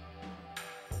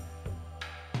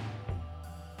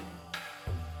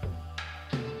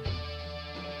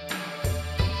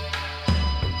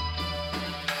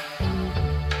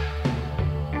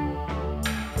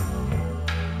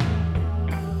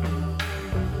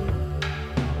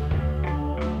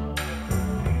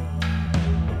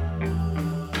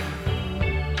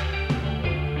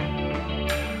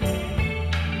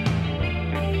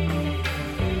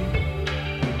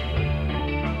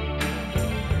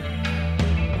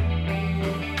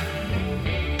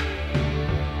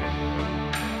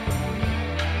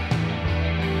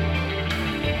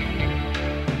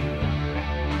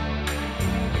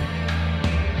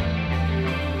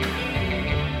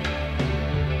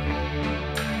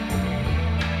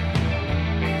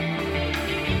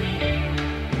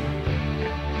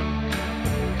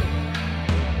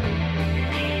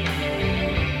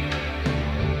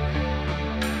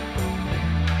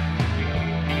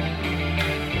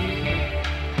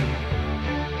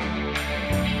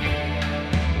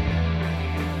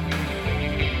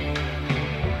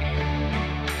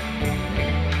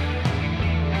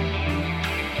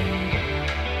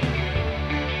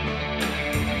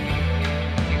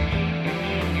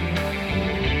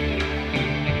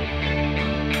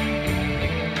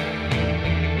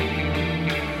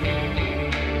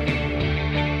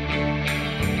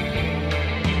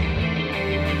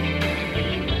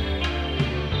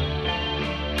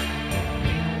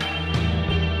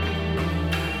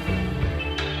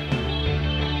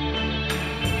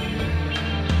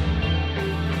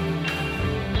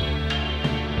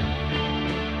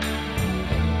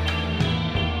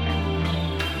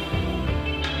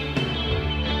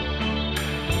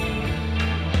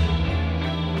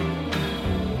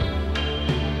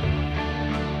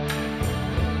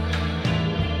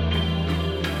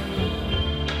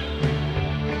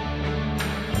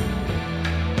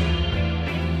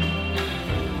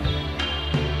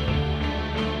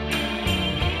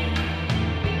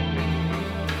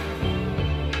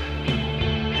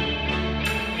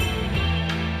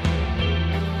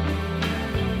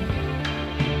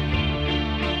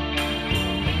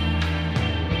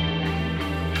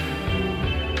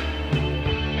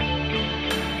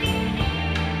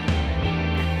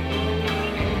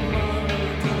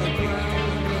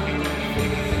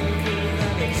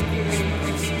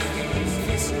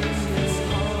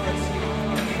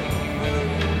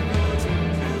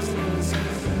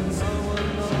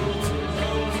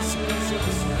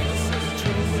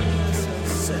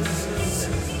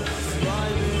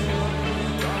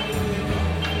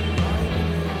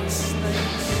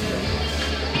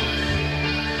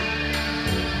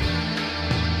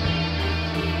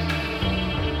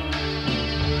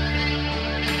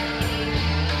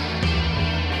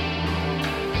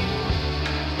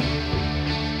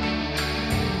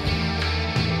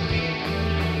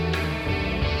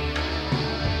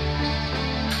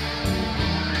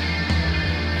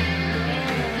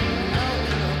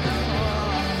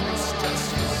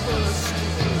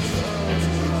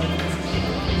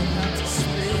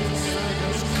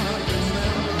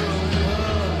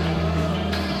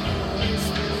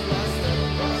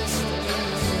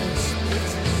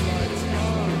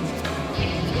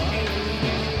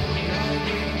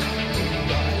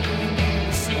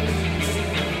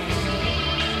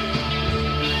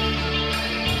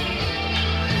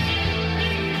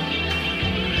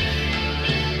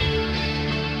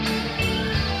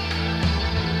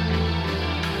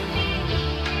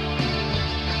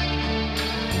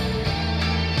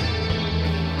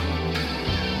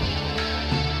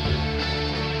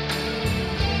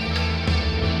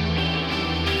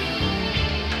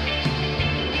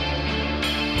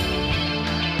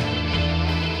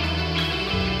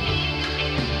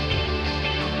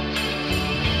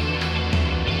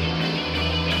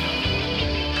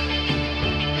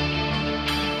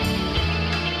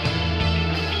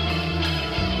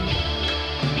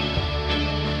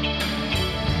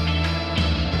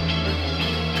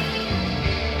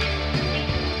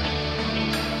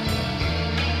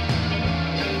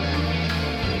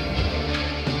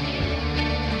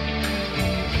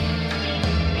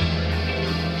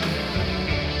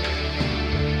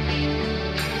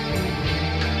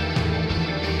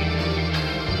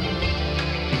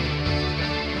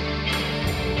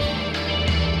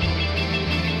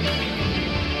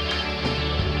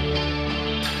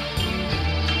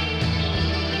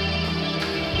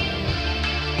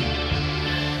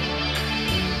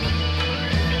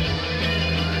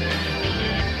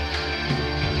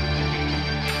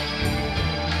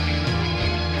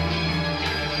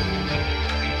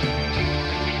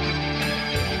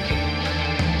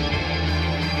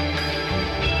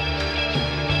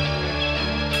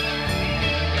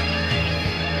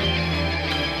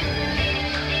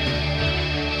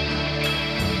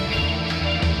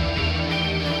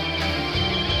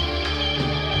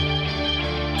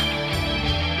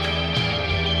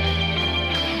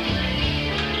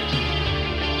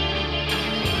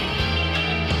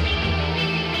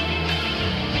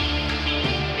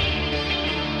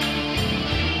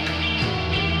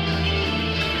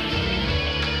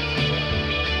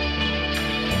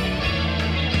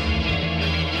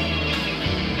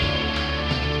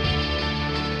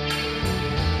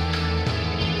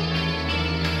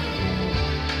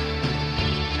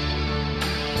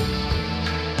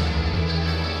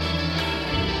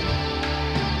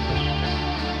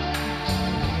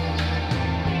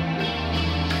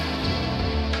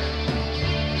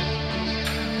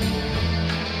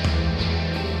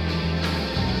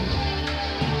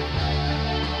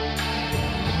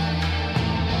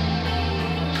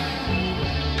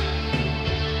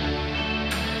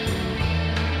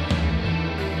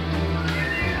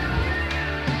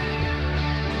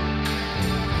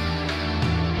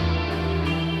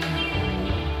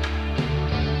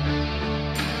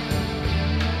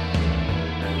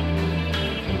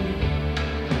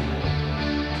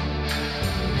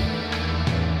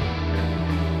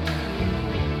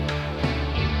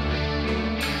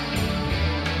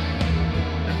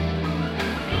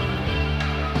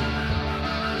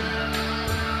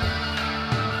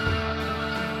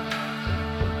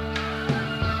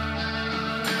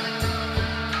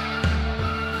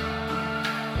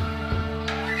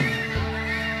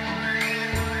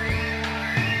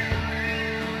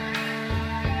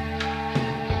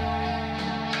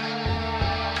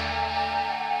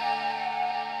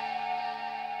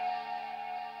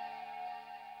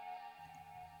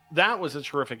 that was a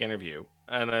terrific interview,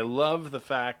 and I love the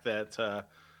fact that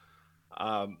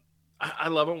I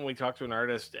love it when we talk to an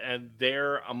artist and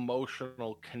their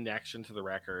emotional connection to the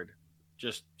record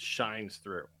just shines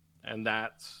through, and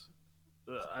that's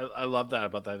I love that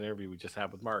about that interview we just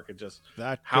had with Marc. It just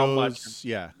That how goes, much,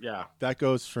 yeah, yeah, that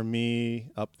goes for me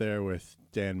up there with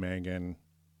Dan Mangan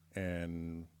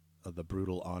and the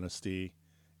brutal honesty,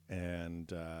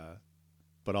 and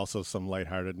but also some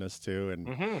lightheartedness too,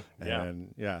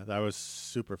 and yeah, that was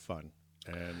super fun.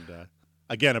 And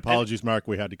again, apologies, Marc,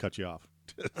 we had to cut you off.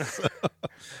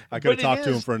 I could have talked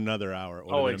to him for another hour. It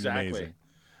would have been exactly.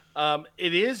 amazing.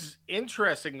 It is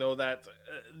interesting though that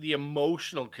the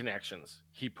emotional connections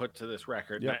he put to this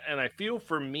record, Yep. and I feel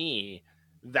for me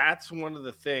that's one of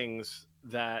the things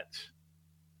that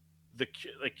the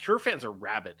Cure fans are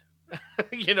rabid.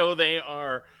 You know, they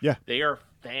are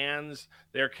fans,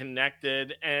 they're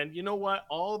connected, and you know what?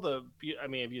 I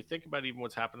mean, if you think about even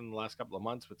what's happened in the last couple of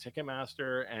months with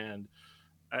Ticketmaster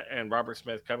and Robert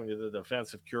Smith coming to the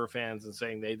defense of Cure fans and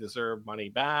saying they deserve money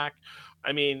back.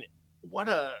 I mean,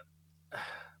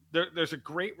 there's a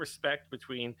great respect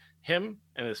between him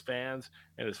and his fans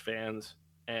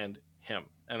and him.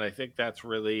 And I think that's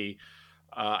really,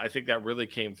 I think that really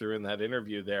came through in that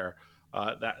interview there,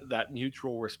 that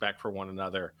mutual respect for one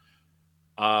another.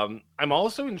 I'm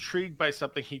also intrigued by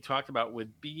something he talked about with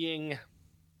being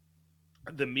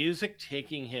the music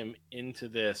taking him into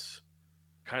this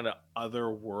kind of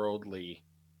otherworldly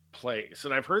place.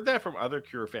 And I've heard that from other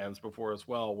Cure fans before as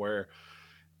well, where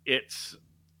it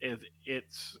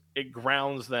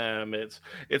grounds them.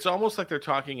 It's almost like they're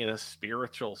talking in a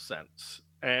spiritual sense.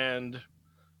 And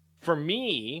for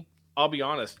me, I'll be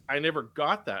honest, I never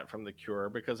got that from the Cure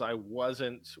because I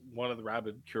wasn't one of the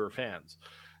rabid Cure fans.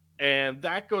 And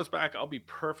that goes back, I'll be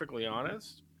perfectly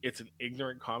honest, it's an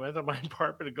ignorant comment on my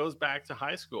part, but it goes back to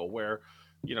high school where,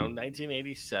 you know,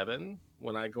 1987,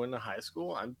 when I go into high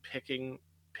school, I'm picking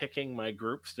my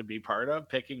groups to be part of,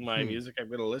 picking my music I'm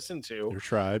going to listen to. Your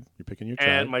tribe. You're picking your tribe.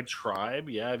 And my tribe,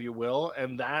 yeah, if you will.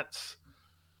 And that's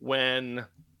when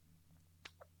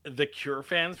the Cure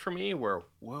fans for me were,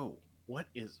 whoa,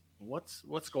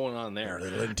 what's going on there? A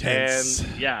little intense.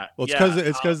 And yeah. Well,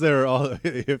 it's because they're all,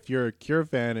 if you're a Cure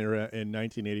fan in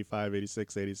 1985,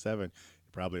 86, 87, you're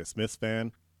probably a Smiths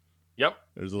fan. Yep.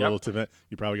 There's a little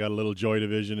you probably got a little Joy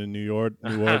Division in New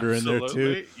Order in there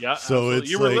too. Yeah. So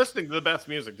you were listening to the best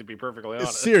music, to be perfectly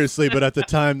honest. Seriously, but at the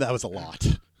time that was a lot.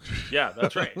 Yeah,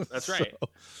 that's right. That's right.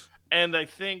 And I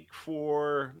think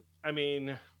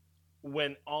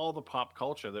when all the pop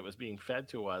culture that was being fed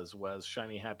to us was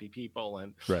shiny, happy people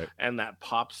and that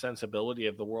pop sensibility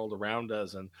of the world around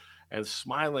us and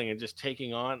smiling and just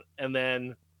taking on, and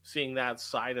then seeing that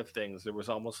side of things, there was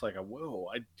almost like a, whoa,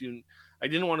 I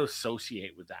didn't want to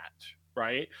associate with that.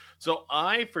 Right. So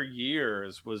I, for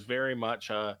years, was very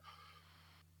much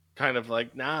kind of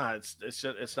like, nah, it's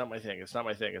not my thing. It's not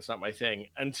my thing. It's not my thing.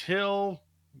 Until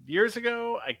years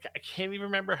ago, I can't even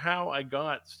remember how I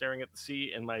got Staring at the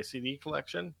Sea in my CD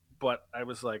collection, but I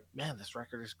was like, man, this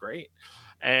record is great.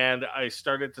 And I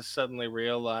started to suddenly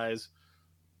realize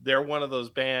they're one of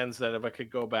those bands that if I could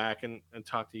go back and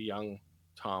talk to young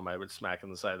Tom, I would smack him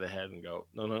on the side of the head and go,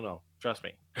 no, trust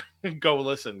me, go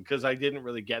listen. Because I didn't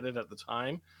really get it at the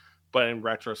time, but in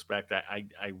retrospect, I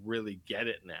really get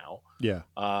it now. Yeah.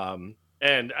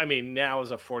 And I mean, now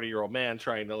as a 40-year-old man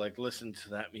trying to like listen to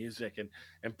that music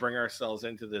and bring ourselves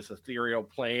into this ethereal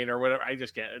plane or whatever, I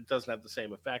just can't. It doesn't have the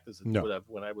same effect as it would have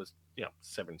when I was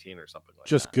 17 or something like that.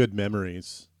 Just good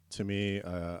memories to me.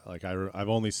 Like I've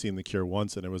only seen the Cure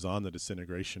once, and it was on the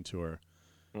Disintegration tour,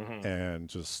 and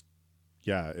just.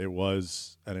 Yeah, it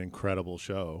was an incredible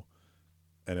show,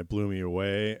 and it blew me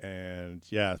away. And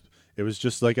yeah, it was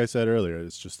just like I said earlier.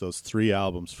 It's just those 3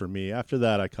 albums for me. After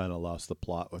that, I kind of lost the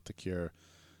plot with the Cure.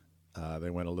 They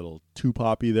went a little too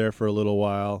poppy there for a little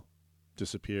while,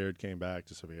 disappeared, came back,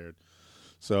 disappeared.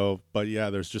 So, but yeah,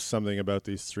 there's just something about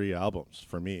these 3 albums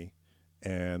for me,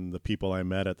 and the people I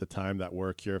met at the time that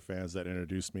were Cure fans that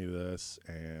introduced me to this.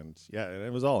 And yeah, and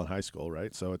it was all in high school,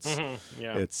 right? So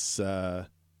it's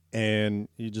and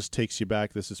it just takes you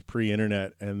back. This is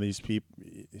pre-internet, and these people,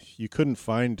 you couldn't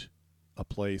find a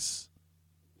place,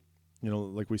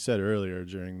 like we said earlier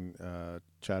during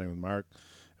chatting with Marc,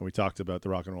 and we talked about the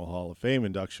Rock and Roll Hall of Fame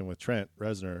induction with Trent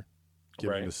Reznor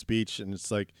giving the speech, and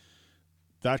it's like,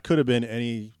 that could have been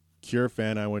any Cure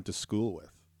fan I went to school with.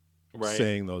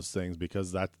 Saying those things,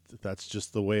 because that's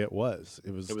just the way it was.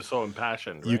 It was so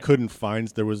impassioned. You couldn't find.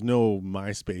 There was no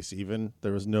MySpace. Even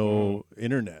there was no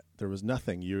internet. There was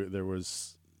nothing. There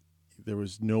was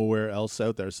nowhere else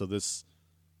out there. So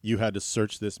you had to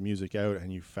search this music out,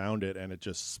 and you found it, and it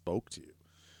just spoke to you.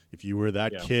 if you were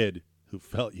that Yeah. kid who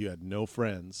felt you had no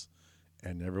friends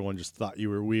and everyone just thought you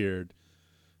were weird,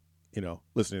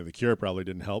 listening to The Cure probably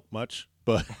didn't help much,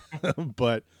 but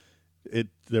but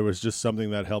there was just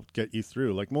something that helped get you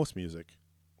through, like most music.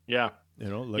 Yeah.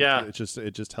 Yeah. It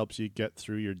just helps you get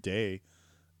through your day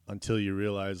until you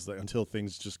realize until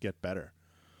things just get better.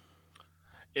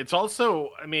 It's also,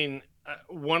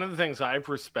 one of the things I've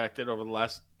respected over the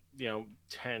last,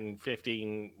 10,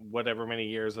 15, whatever many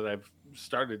years that I've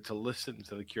started to listen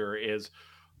to The Cure is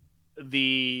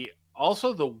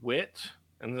also the wit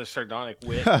and the sardonic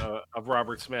wit of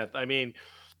Robert Smith.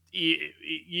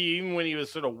 Even when he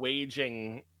was sort of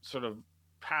waging sort of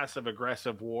passive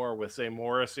aggressive war with, say,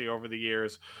 Morrissey over the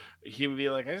years, he would be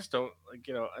like, I just don't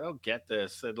I don't get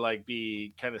this. It'd like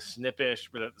be kind of snippish,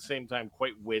 but at the same time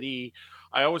quite witty.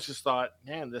 I always just thought,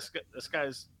 man, this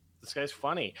guy's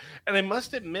funny. And I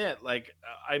must admit, like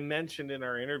I mentioned in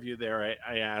our interview there,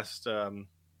 I asked our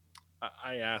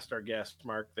guest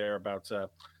Mark there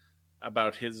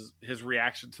about his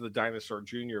reaction to the Dinosaur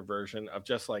Jr. version of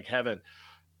Just Like Heaven.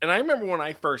 And I remember when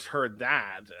I first heard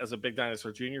that as a big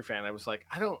Dinosaur Jr. fan, I was like,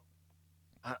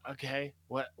 okay,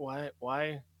 why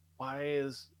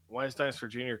is Dinosaur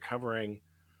Jr. covering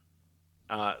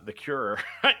The Cure?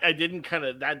 I didn't kind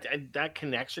of, that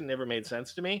connection never made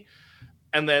sense to me.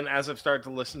 And then as I've started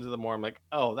to listen to them more, I'm like,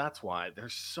 oh, that's why.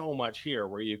 There's so much here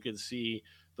where you could see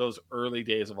those early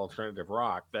days of alternative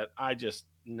rock that I just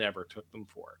never took them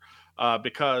for,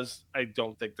 because I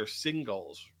don't think their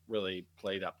singles really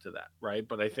played up to that, right?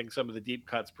 But I think some of the deep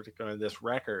cuts, particularly on this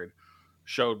record,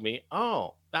 showed me,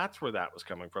 oh, that's where that was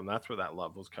coming from. That's where that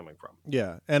love was coming from.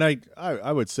 Yeah, and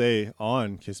I would say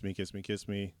on Kiss Me, Kiss Me, Kiss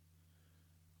Me,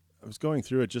 I was going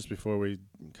through it just before we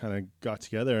kind of got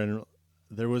together, and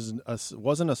there wasn't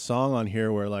a song on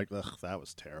here where like, ugh, that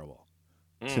was terrible.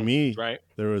 To me, right?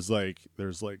 there's like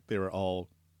they were all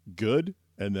good,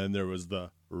 and then there was the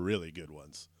really good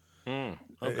ones. Okay.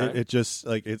 It just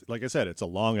like I said, it's a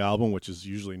long album, which is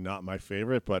usually not my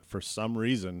favorite, but for some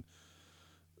reason,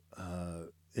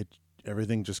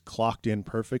 everything just clocked in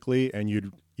perfectly, and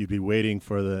you'd be waiting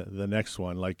for the next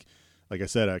one. Like I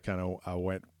said, I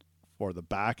went for the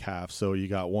back half, so you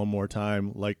got One More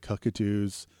Time, Like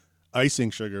Cockatoos,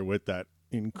 Icing Sugar with that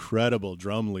incredible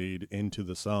drum lead into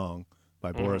the song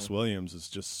by Boris Williams is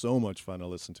just so much fun to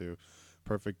listen to.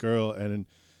 Perfect Girl, and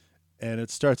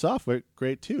it starts off with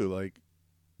great too, like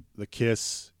the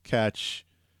Kiss, Catch,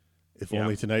 If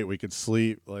Only Tonight We Could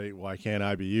Sleep, like Why Can't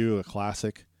I Be You, a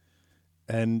classic.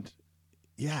 And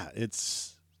yeah, it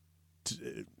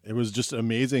was just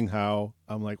amazing how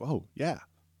I'm like, oh yeah,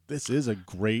 this is a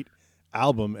great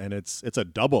album, and it's a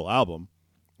double album.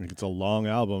 Like, it's a long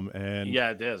album, and yeah,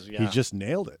 it is. Yeah, he just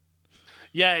nailed it.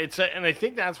 Yeah, and I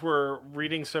think that's where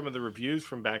reading some of the reviews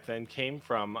from back then came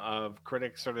from, of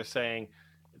critics sort of saying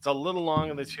it's a little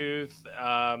long in the tooth.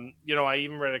 I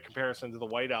even read a comparison to the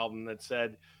White Album that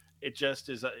said it just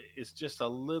it's just a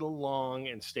little long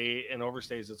and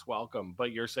overstays its welcome.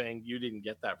 But you're saying you didn't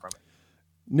get that from it?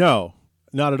 No,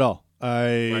 not at all.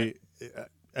 Right.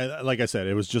 Like I said,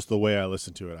 it was just the way I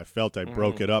listened to it. I felt I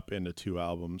broke it up into two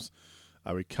albums.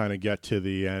 I would kind of get to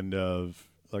the end of,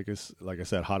 like I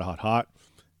said, Hot, Hot, Hot.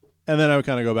 And then I would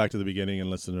kind of go back to the beginning and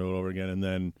listen to it over again. And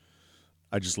then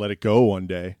I just let it go one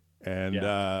day. And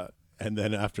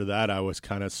then after that, I was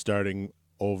kind of starting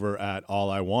over at All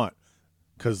I Want,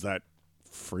 because that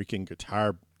freaking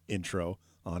guitar intro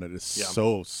on it is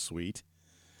so sweet.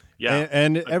 Yeah.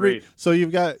 And so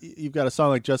you've got a song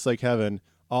like Just Like Heaven,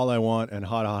 All I Want, and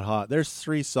Hot, Hot, Hot. There's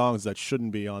three songs that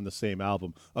shouldn't be on the same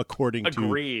album, according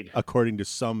to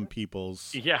some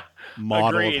people's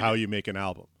model of how you make an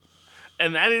album.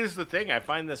 And that is the thing. I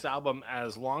find this album,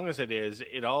 as long as it is,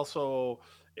 it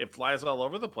flies all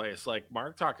over the place. Like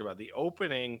Mark talked about, the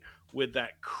opening with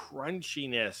that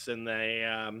crunchiness and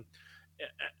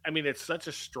it's such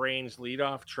a strange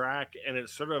leadoff track, and it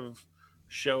sort of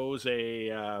shows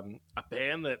a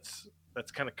band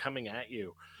that's kind of coming at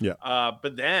you. Yeah.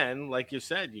 But then, like you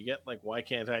said, you get like Why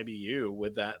Can't I Be You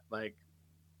with that like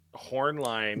horn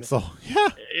line. So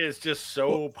is just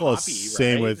so poppy.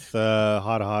 Same right? with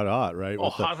Hot, Hot, Hot, right? Oh,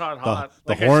 Hot, Hot, Hot.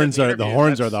 The horns are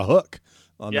the hook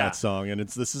on that song, and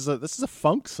this is a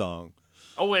funk song.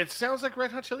 Oh, it sounds like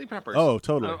Red Hot Chili Peppers. Oh,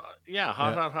 totally.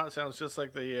 Hot, Hot, Hot sounds just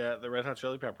like the Red Hot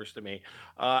Chili Peppers to me.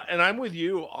 And I'm with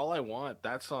you. All I Want,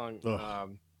 that song.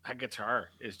 That guitar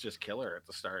is just killer at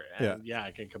the start. And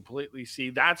I can completely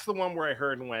see. That's the one where I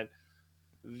heard and went,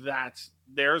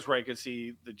 there's where I could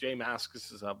see the J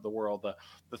Mascises of the world,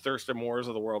 the Thurston Moores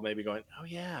of the world, maybe going, oh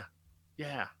yeah,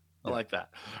 I like that,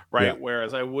 right? Yeah.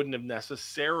 Whereas I wouldn't have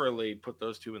necessarily put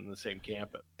those two in the same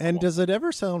camp. And does it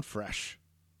ever sound fresh?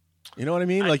 You know what I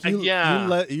mean? Like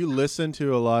yeah. you listen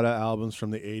to a lot of albums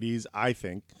from the 80s, I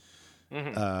think.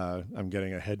 Mm-hmm. I'm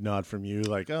getting a head nod from you,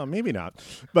 like, oh, maybe not.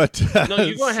 But No,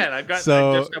 you go ahead. I just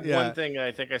have one thing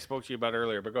I think I spoke to you about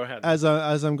earlier, but go ahead. As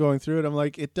I'm going through it, I'm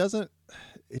like, it doesn't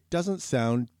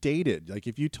sound dated. Like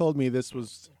if you told me this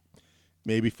was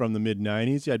maybe from the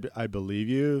mid-'90s, I believe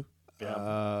you.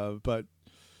 Yeah. But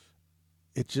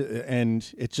it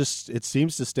seems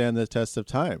to stand the test of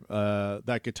time.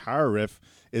 That guitar riff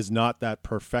is not that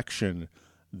perfection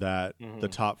that the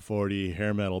top 40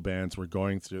 hair metal bands were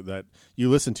going through, that you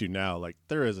listen to now. Like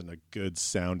there isn't a good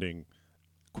sounding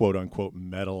quote unquote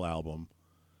metal album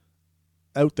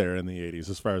out there in the 80s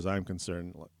as far as I'm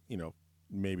concerned. You know,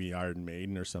 maybe Iron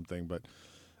Maiden or something, but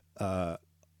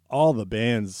all the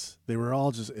bands, they were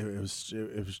all just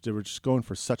they were just going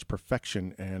for such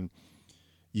perfection and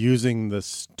using the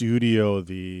studio.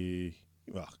 Def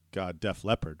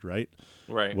Leppard, right,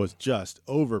 was just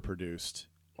overproduced.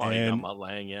 And Mutt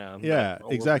Lange, yeah,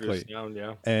 exactly. Sound,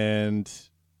 yeah.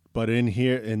 But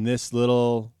in this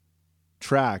little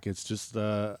track, it's just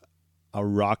a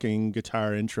rocking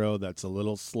guitar intro that's a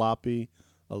little sloppy,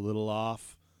 a little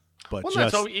off. But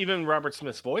that's how even Robert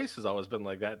Smith's voice has always been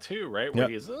like that too, right? Where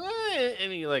he's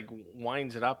and he like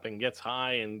winds it up and gets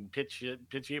high and pitchy at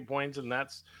points, and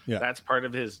that's part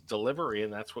of his delivery,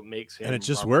 and that's what makes him. And it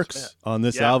just Robert works Smith. on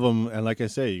this album. And like I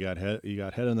say, you got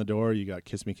Head on the Door, you got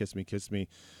Kiss Me, Kiss Me, Kiss Me,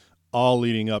 all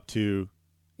leading up to,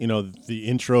 you know, the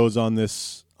intros on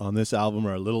this album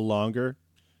are a little longer.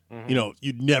 Mm-hmm. You know,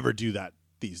 you'd never do that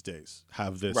these days.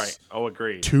 Have this right? Oh,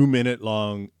 agreed. 2-minute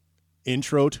long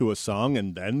intro to a song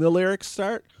and then the lyrics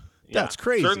start. That's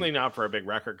crazy. Certainly not for a big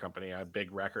record company. A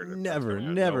big record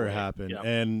never happened. Yeah.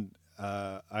 And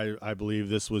I believe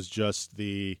this was just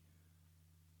the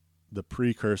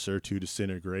precursor to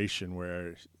Disintegration,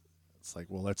 where it's like,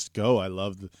 well, let's go.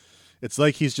 It's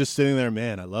like he's just sitting there,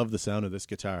 man, I love the sound of this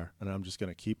guitar, and I'm just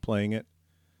going to keep playing it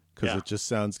because it just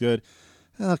sounds good.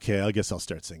 Okay, I guess I'll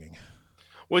start singing.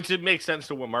 Which it makes sense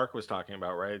to what Mark was talking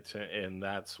about, right? And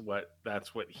that's what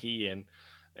he and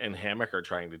Hammock are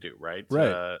trying to do, right?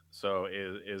 Right. So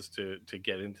is to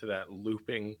get into that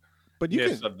looping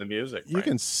of the music. You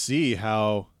can see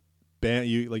how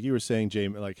you were saying,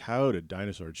 Jamie, like how did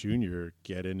Dinosaur Jr.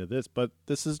 get into this? But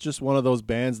this is just one of those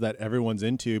bands that everyone's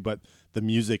into, but the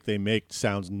music they make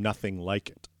sounds nothing like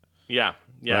it. Yeah.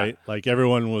 Yeah. Right? Like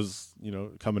everyone was, you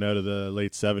know, coming out of the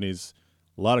late 70s,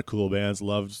 a lot of cool bands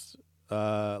loved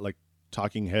like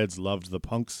Talking Heads loved the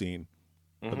punk scene,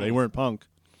 but they weren't punk.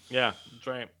 Yeah, that's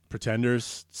right.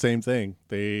 Pretenders, same thing.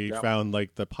 They found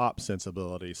like the pop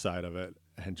sensibility side of it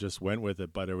and just went with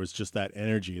it. But there was just that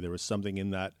energy. There was something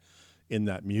in that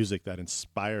music that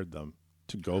inspired them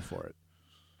to go for it.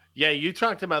 Yeah, you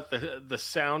talked about the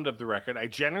sound of the record. I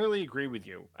generally agree with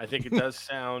you. I think it does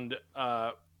sound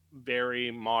very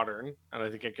modern, and I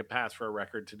think it could pass for a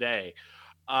record today.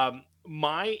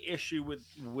 My issue with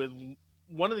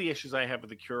one of the issues I have with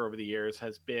The Cure over the years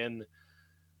has been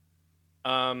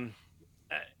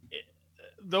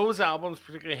those albums,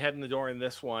 particularly Head in the Door and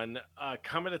this one,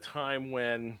 come at a time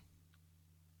when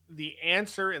the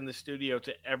answer in the studio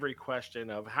to every question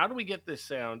of how do we get this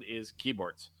sound is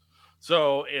keyboards.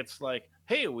 So it's like,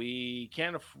 hey, should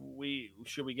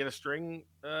we get a string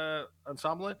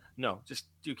ensemble? No, just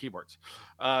do keyboards.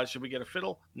 Should we get a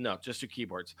fiddle? No, just do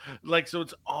keyboards. Like, so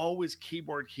it's always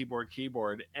keyboard.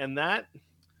 And that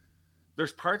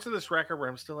there's parts of this record where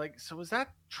I'm still like, so is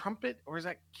that trumpet or is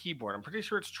that keyboard? I'm pretty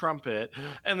sure it's trumpet.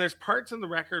 And there's parts in the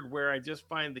record where I just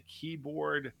find the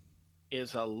keyboard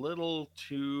is a little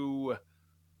too,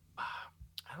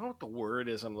 I don't know what the word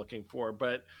is I'm looking for,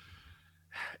 but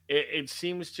it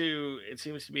seems to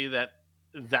me that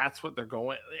that's what they're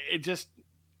going. It's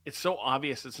so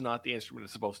obvious it's not the instrument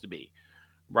it's supposed to be,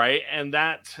 right? And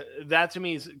that to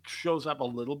me shows up a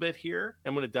little bit here.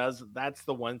 And when it does, that's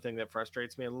the one thing that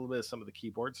frustrates me a little bit, is some of the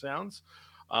keyboard sounds.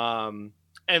 And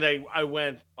I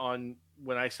went on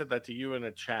when I said that to you in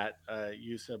a chat.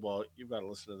 You said, "Well, you've got to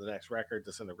listen to the next record,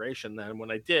 Disintegration." Then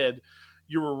when I did,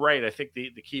 you were right. I think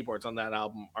the keyboards on that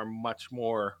album are much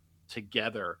more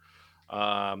together.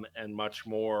 And much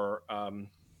more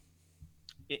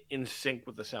in sync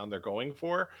with the sound they're going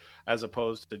for, as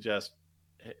opposed to just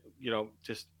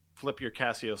flip your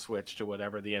Casio switch to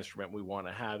whatever the instrument we want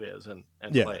to have is and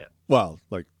play it. Well,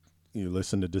 like you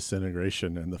listen to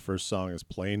Disintegration and the first song is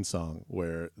Plain Song,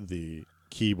 where the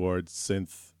keyboard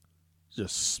synth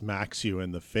just smacks you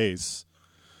in the face.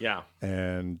 Yeah.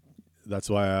 And that's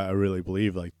why I really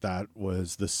believe like that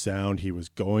was the sound he was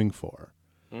going for.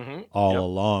 All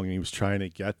along, and he was trying to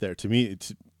get there. To me,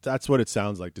 that's what it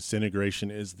sounds like.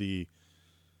 Disintegration is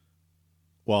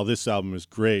while this album is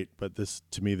great, but this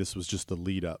was just the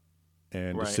lead up,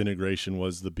 and Right. Disintegration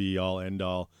was the be all end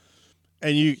all.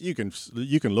 And you can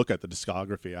look at the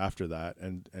discography after that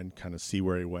and kind of see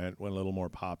where he went a little more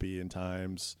poppy in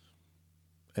times,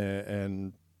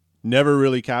 and never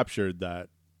really captured that.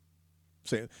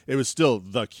 It was still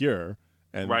The Cure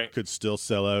and Right. could still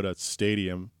sell out at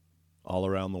stadium all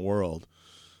around the world,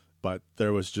 but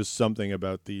there was just something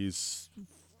about these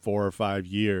 4 or 5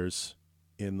 years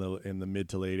in the mid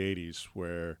to late 80s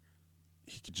where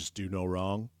he could just do no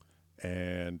wrong,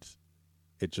 and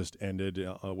it just ended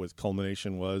with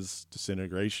culmination was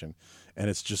Disintegration.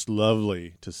 And it's just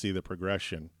lovely to see the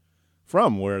progression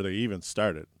from where they even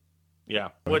started. Yeah.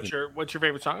 What's your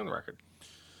favorite song on the record?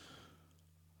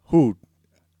 Who,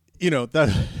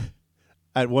 that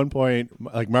at one point,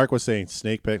 like Mark was saying,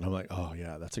 Snake Pit, and I'm like, oh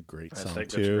yeah, that's a great song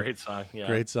That's too. a great song. Yeah.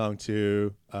 Great song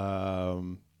too.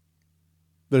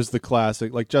 There's the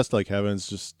classic, like Just Like Heaven's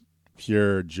just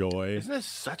pure joy. Isn't this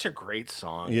such a great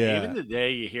song? Yeah. Even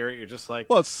today you hear it, you're just like,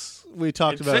 Well, we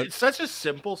talked about it's such a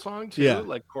simple song too, Yeah.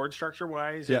 like chord structure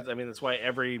wise. Yeah. I mean, that's why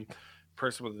every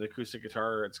person with an acoustic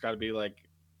guitar, it's got to be like,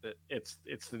 it's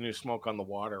the new Smoke on the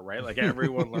Water, right? Like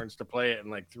everyone learns to play it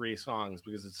in like 3 songs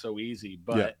because it's so easy.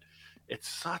 But Yeah. it's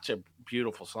such a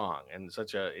beautiful song and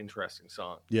such an interesting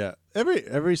song. Yeah,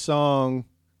 every song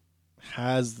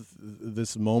has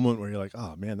this moment where you're like,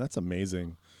 oh man, that's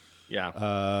amazing.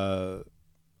 Yeah.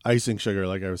 Icing Sugar,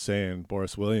 like I was saying,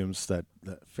 Boris Williams, that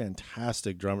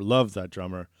fantastic drummer, love that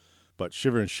drummer. But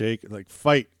Shiver and Shake, like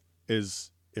Fight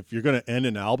is, if you're going to end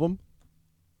an album,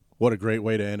 what a great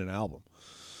way to end an album.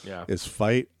 Yeah. Is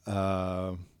Fight.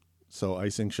 So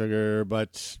Icing Sugar,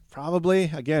 but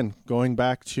probably, again, going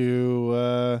back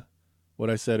to what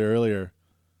I said earlier,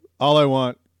 All I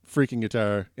Want, freaking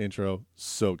guitar intro,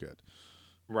 so good.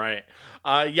 Right.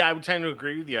 Yeah, I would tend to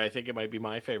agree with you. I think it might be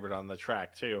my favorite on the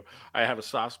track too. I have a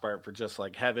soft spot for Just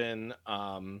Like Heaven.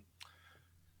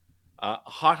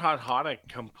 Hot, Hot, Hot, I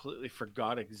completely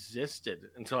forgot existed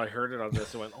until I heard it on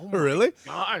this and went, oh my Really?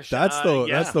 gosh. That's the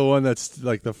yeah. that's the one that's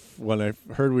like when I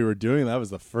heard we were doing that was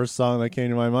the first song that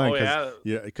came to my mind. Oh,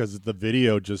 because the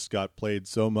video just got played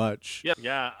so much.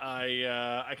 Yeah,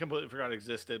 I completely forgot it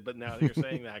existed, but now that you're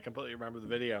saying that, I completely remember the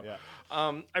video. Yeah.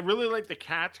 I really like the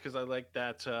catch because I like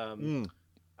that.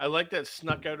 I like that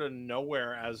snuck out of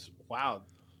nowhere as wow,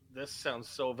 this sounds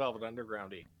so Velvet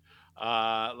Undergroundy.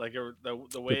 Like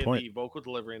the way the vocal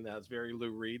delivery in that is very Lou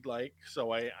Reed like.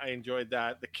 So I enjoyed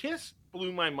that. The Kiss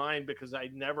blew my mind because I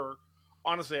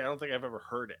don't think I've ever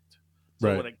heard it. So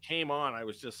Right. when it came on, I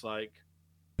was just like,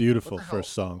 Beautiful what the hell?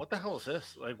 first song. What the hell is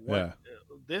this? Like what?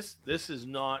 Yeah. This is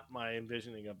not my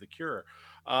envisioning of the Cure.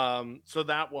 So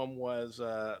that one was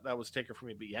taken for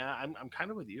me. But yeah, I'm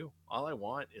kind of with you. All I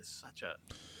Want is such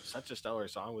a stellar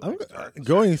song. With I'm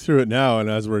going through it now,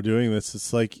 and as we're doing this,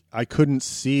 it's like I couldn't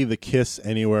see the Kiss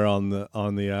anywhere on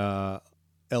the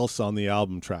else on the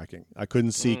album tracking. I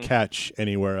couldn't see Catch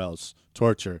anywhere else.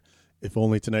 Torture. If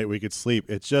Only Tonight We Could Sleep.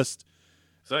 It's just.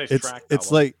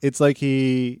 It's like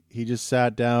he just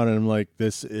sat down and I'm like,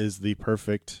 this is the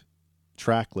perfect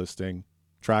track listing,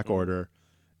 track order,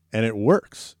 and it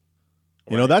works.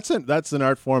 You know, that's an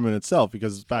art form in itself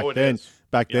because back then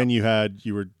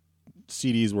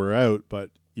CDs were out,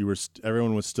 but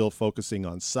everyone was still focusing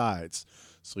on sides.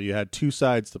 So you had 2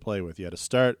 sides to play with. You had a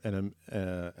start and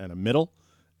a middle,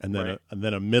 and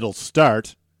then a middle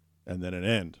start, and then an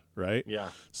end. Right? Yeah.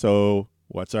 So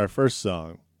what's our first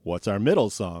song? What's our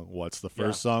middle song? What's the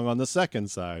first song on the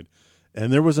second side?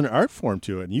 And there was an art form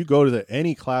to it. And you go to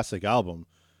any classic album,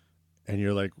 and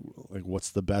you're like,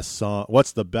 what's the best song?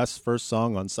 What's the best first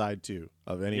song on side 2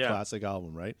 of any classic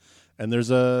album, right? And there's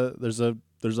a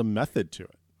method to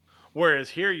it. Whereas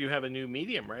here you have a new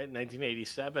medium, right? In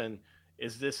 1987,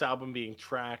 is this album being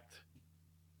tracked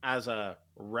as a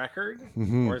record,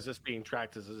 or is this being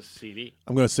tracked as a CD?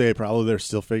 I'm going to say probably they're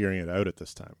still figuring it out at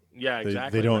this time. Yeah,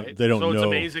 exactly. They don't So know. it's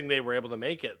amazing they were able to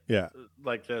make it. Yeah.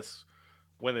 Like this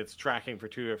when it's tracking for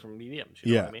 2 different mediums.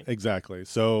 You know what I mean? Exactly.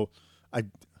 So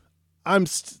I'm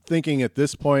thinking at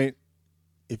this point,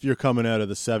 if you're coming out of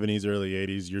the 70s, early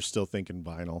 80s, you're still thinking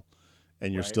vinyl,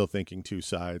 and you're still thinking 2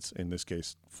 sides. In this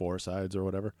case, 4 sides or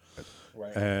whatever.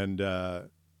 Right. And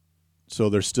so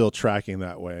they're still tracking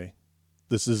that way.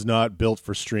 This is not built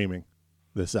for streaming,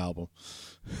 this album.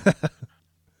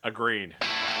 Agreed.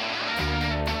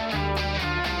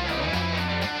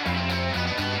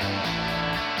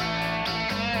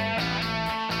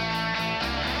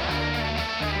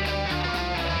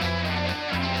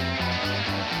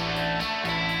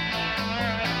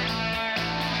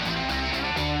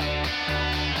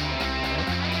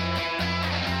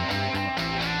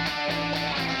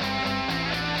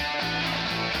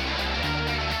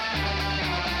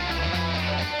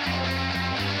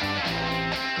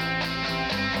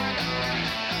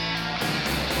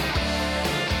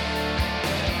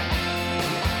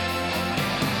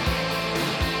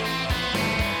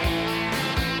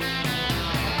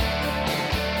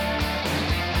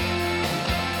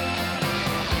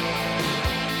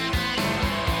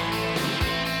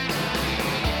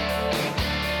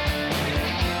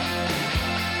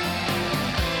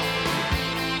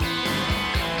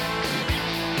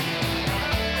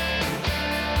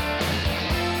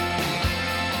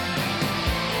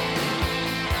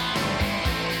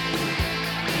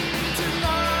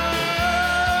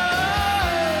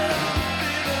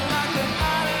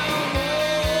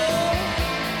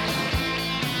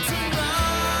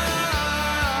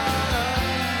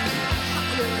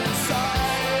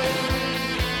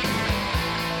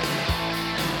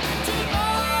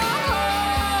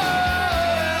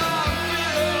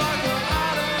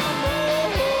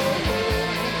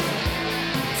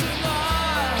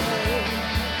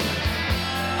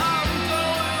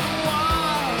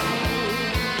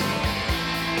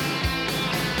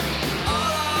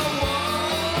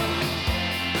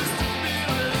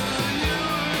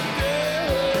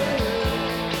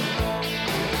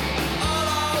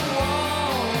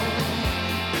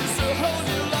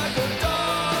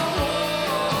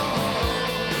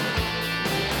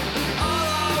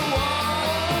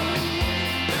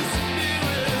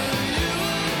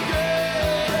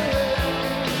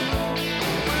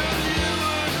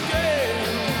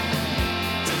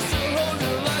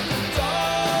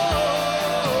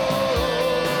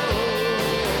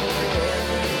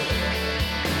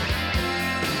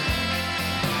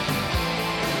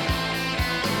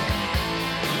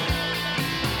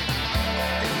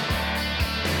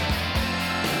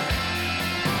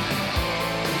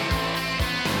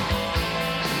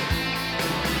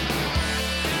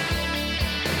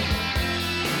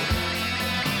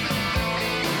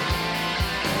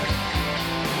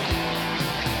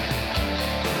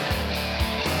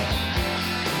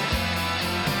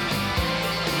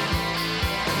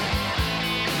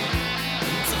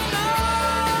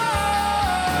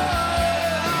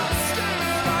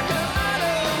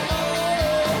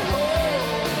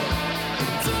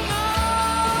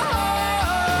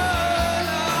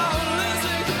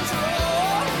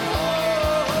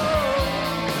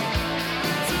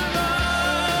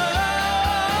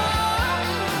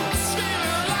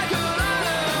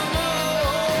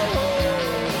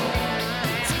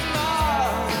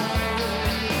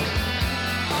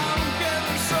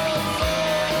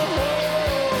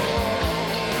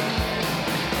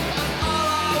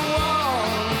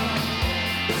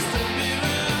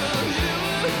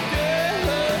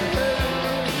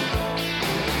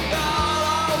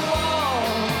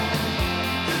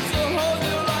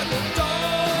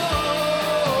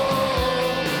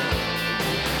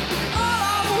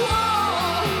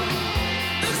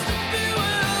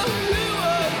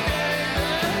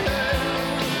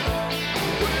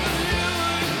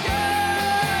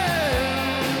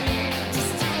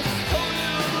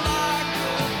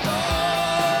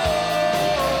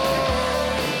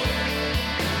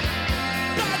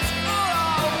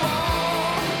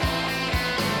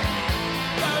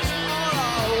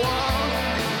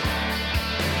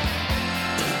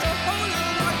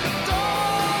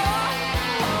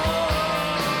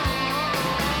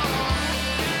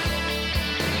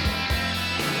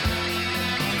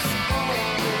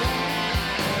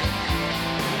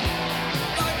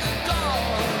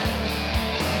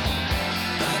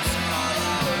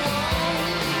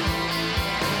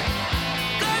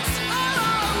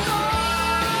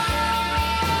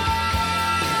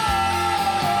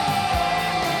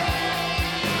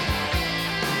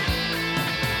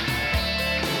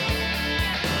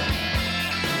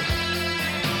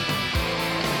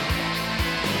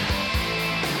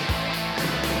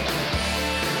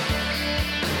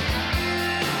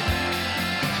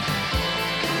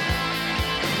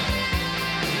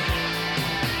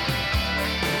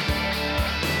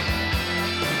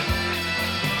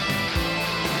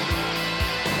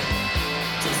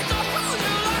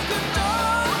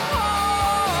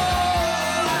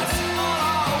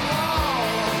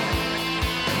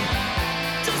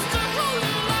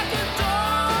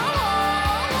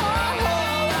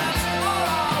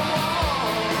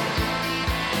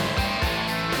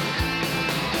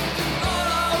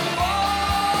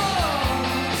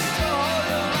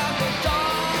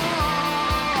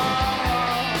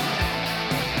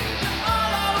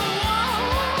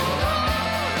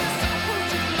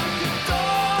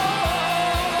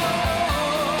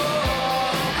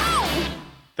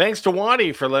 Thanks to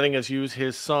Waddy for letting us use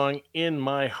his song In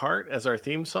My Heart as our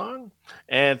theme song.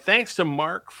 And thanks to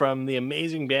Marc from the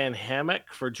amazing band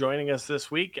Hammock for joining us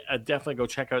this week. Definitely go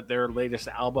check out their latest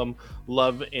album,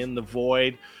 Love in the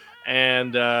Void.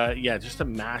 And just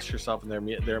immerse yourself in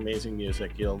their amazing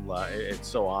music. It's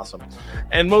so awesome.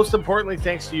 And most importantly,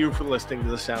 thanks to you for listening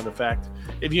to The Sound Effect.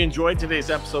 If you enjoyed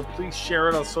today's episode, please share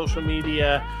it on social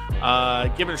media.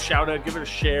 Give it a shout out, give it a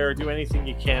share, do anything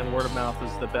you can. Word of mouth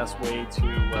is the best way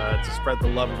to spread the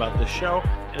love about this show.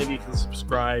 And if you can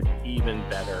subscribe, even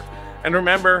better. And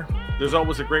remember, there's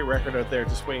always a great record out there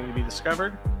just waiting to be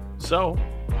discovered. So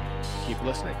keep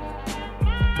listening.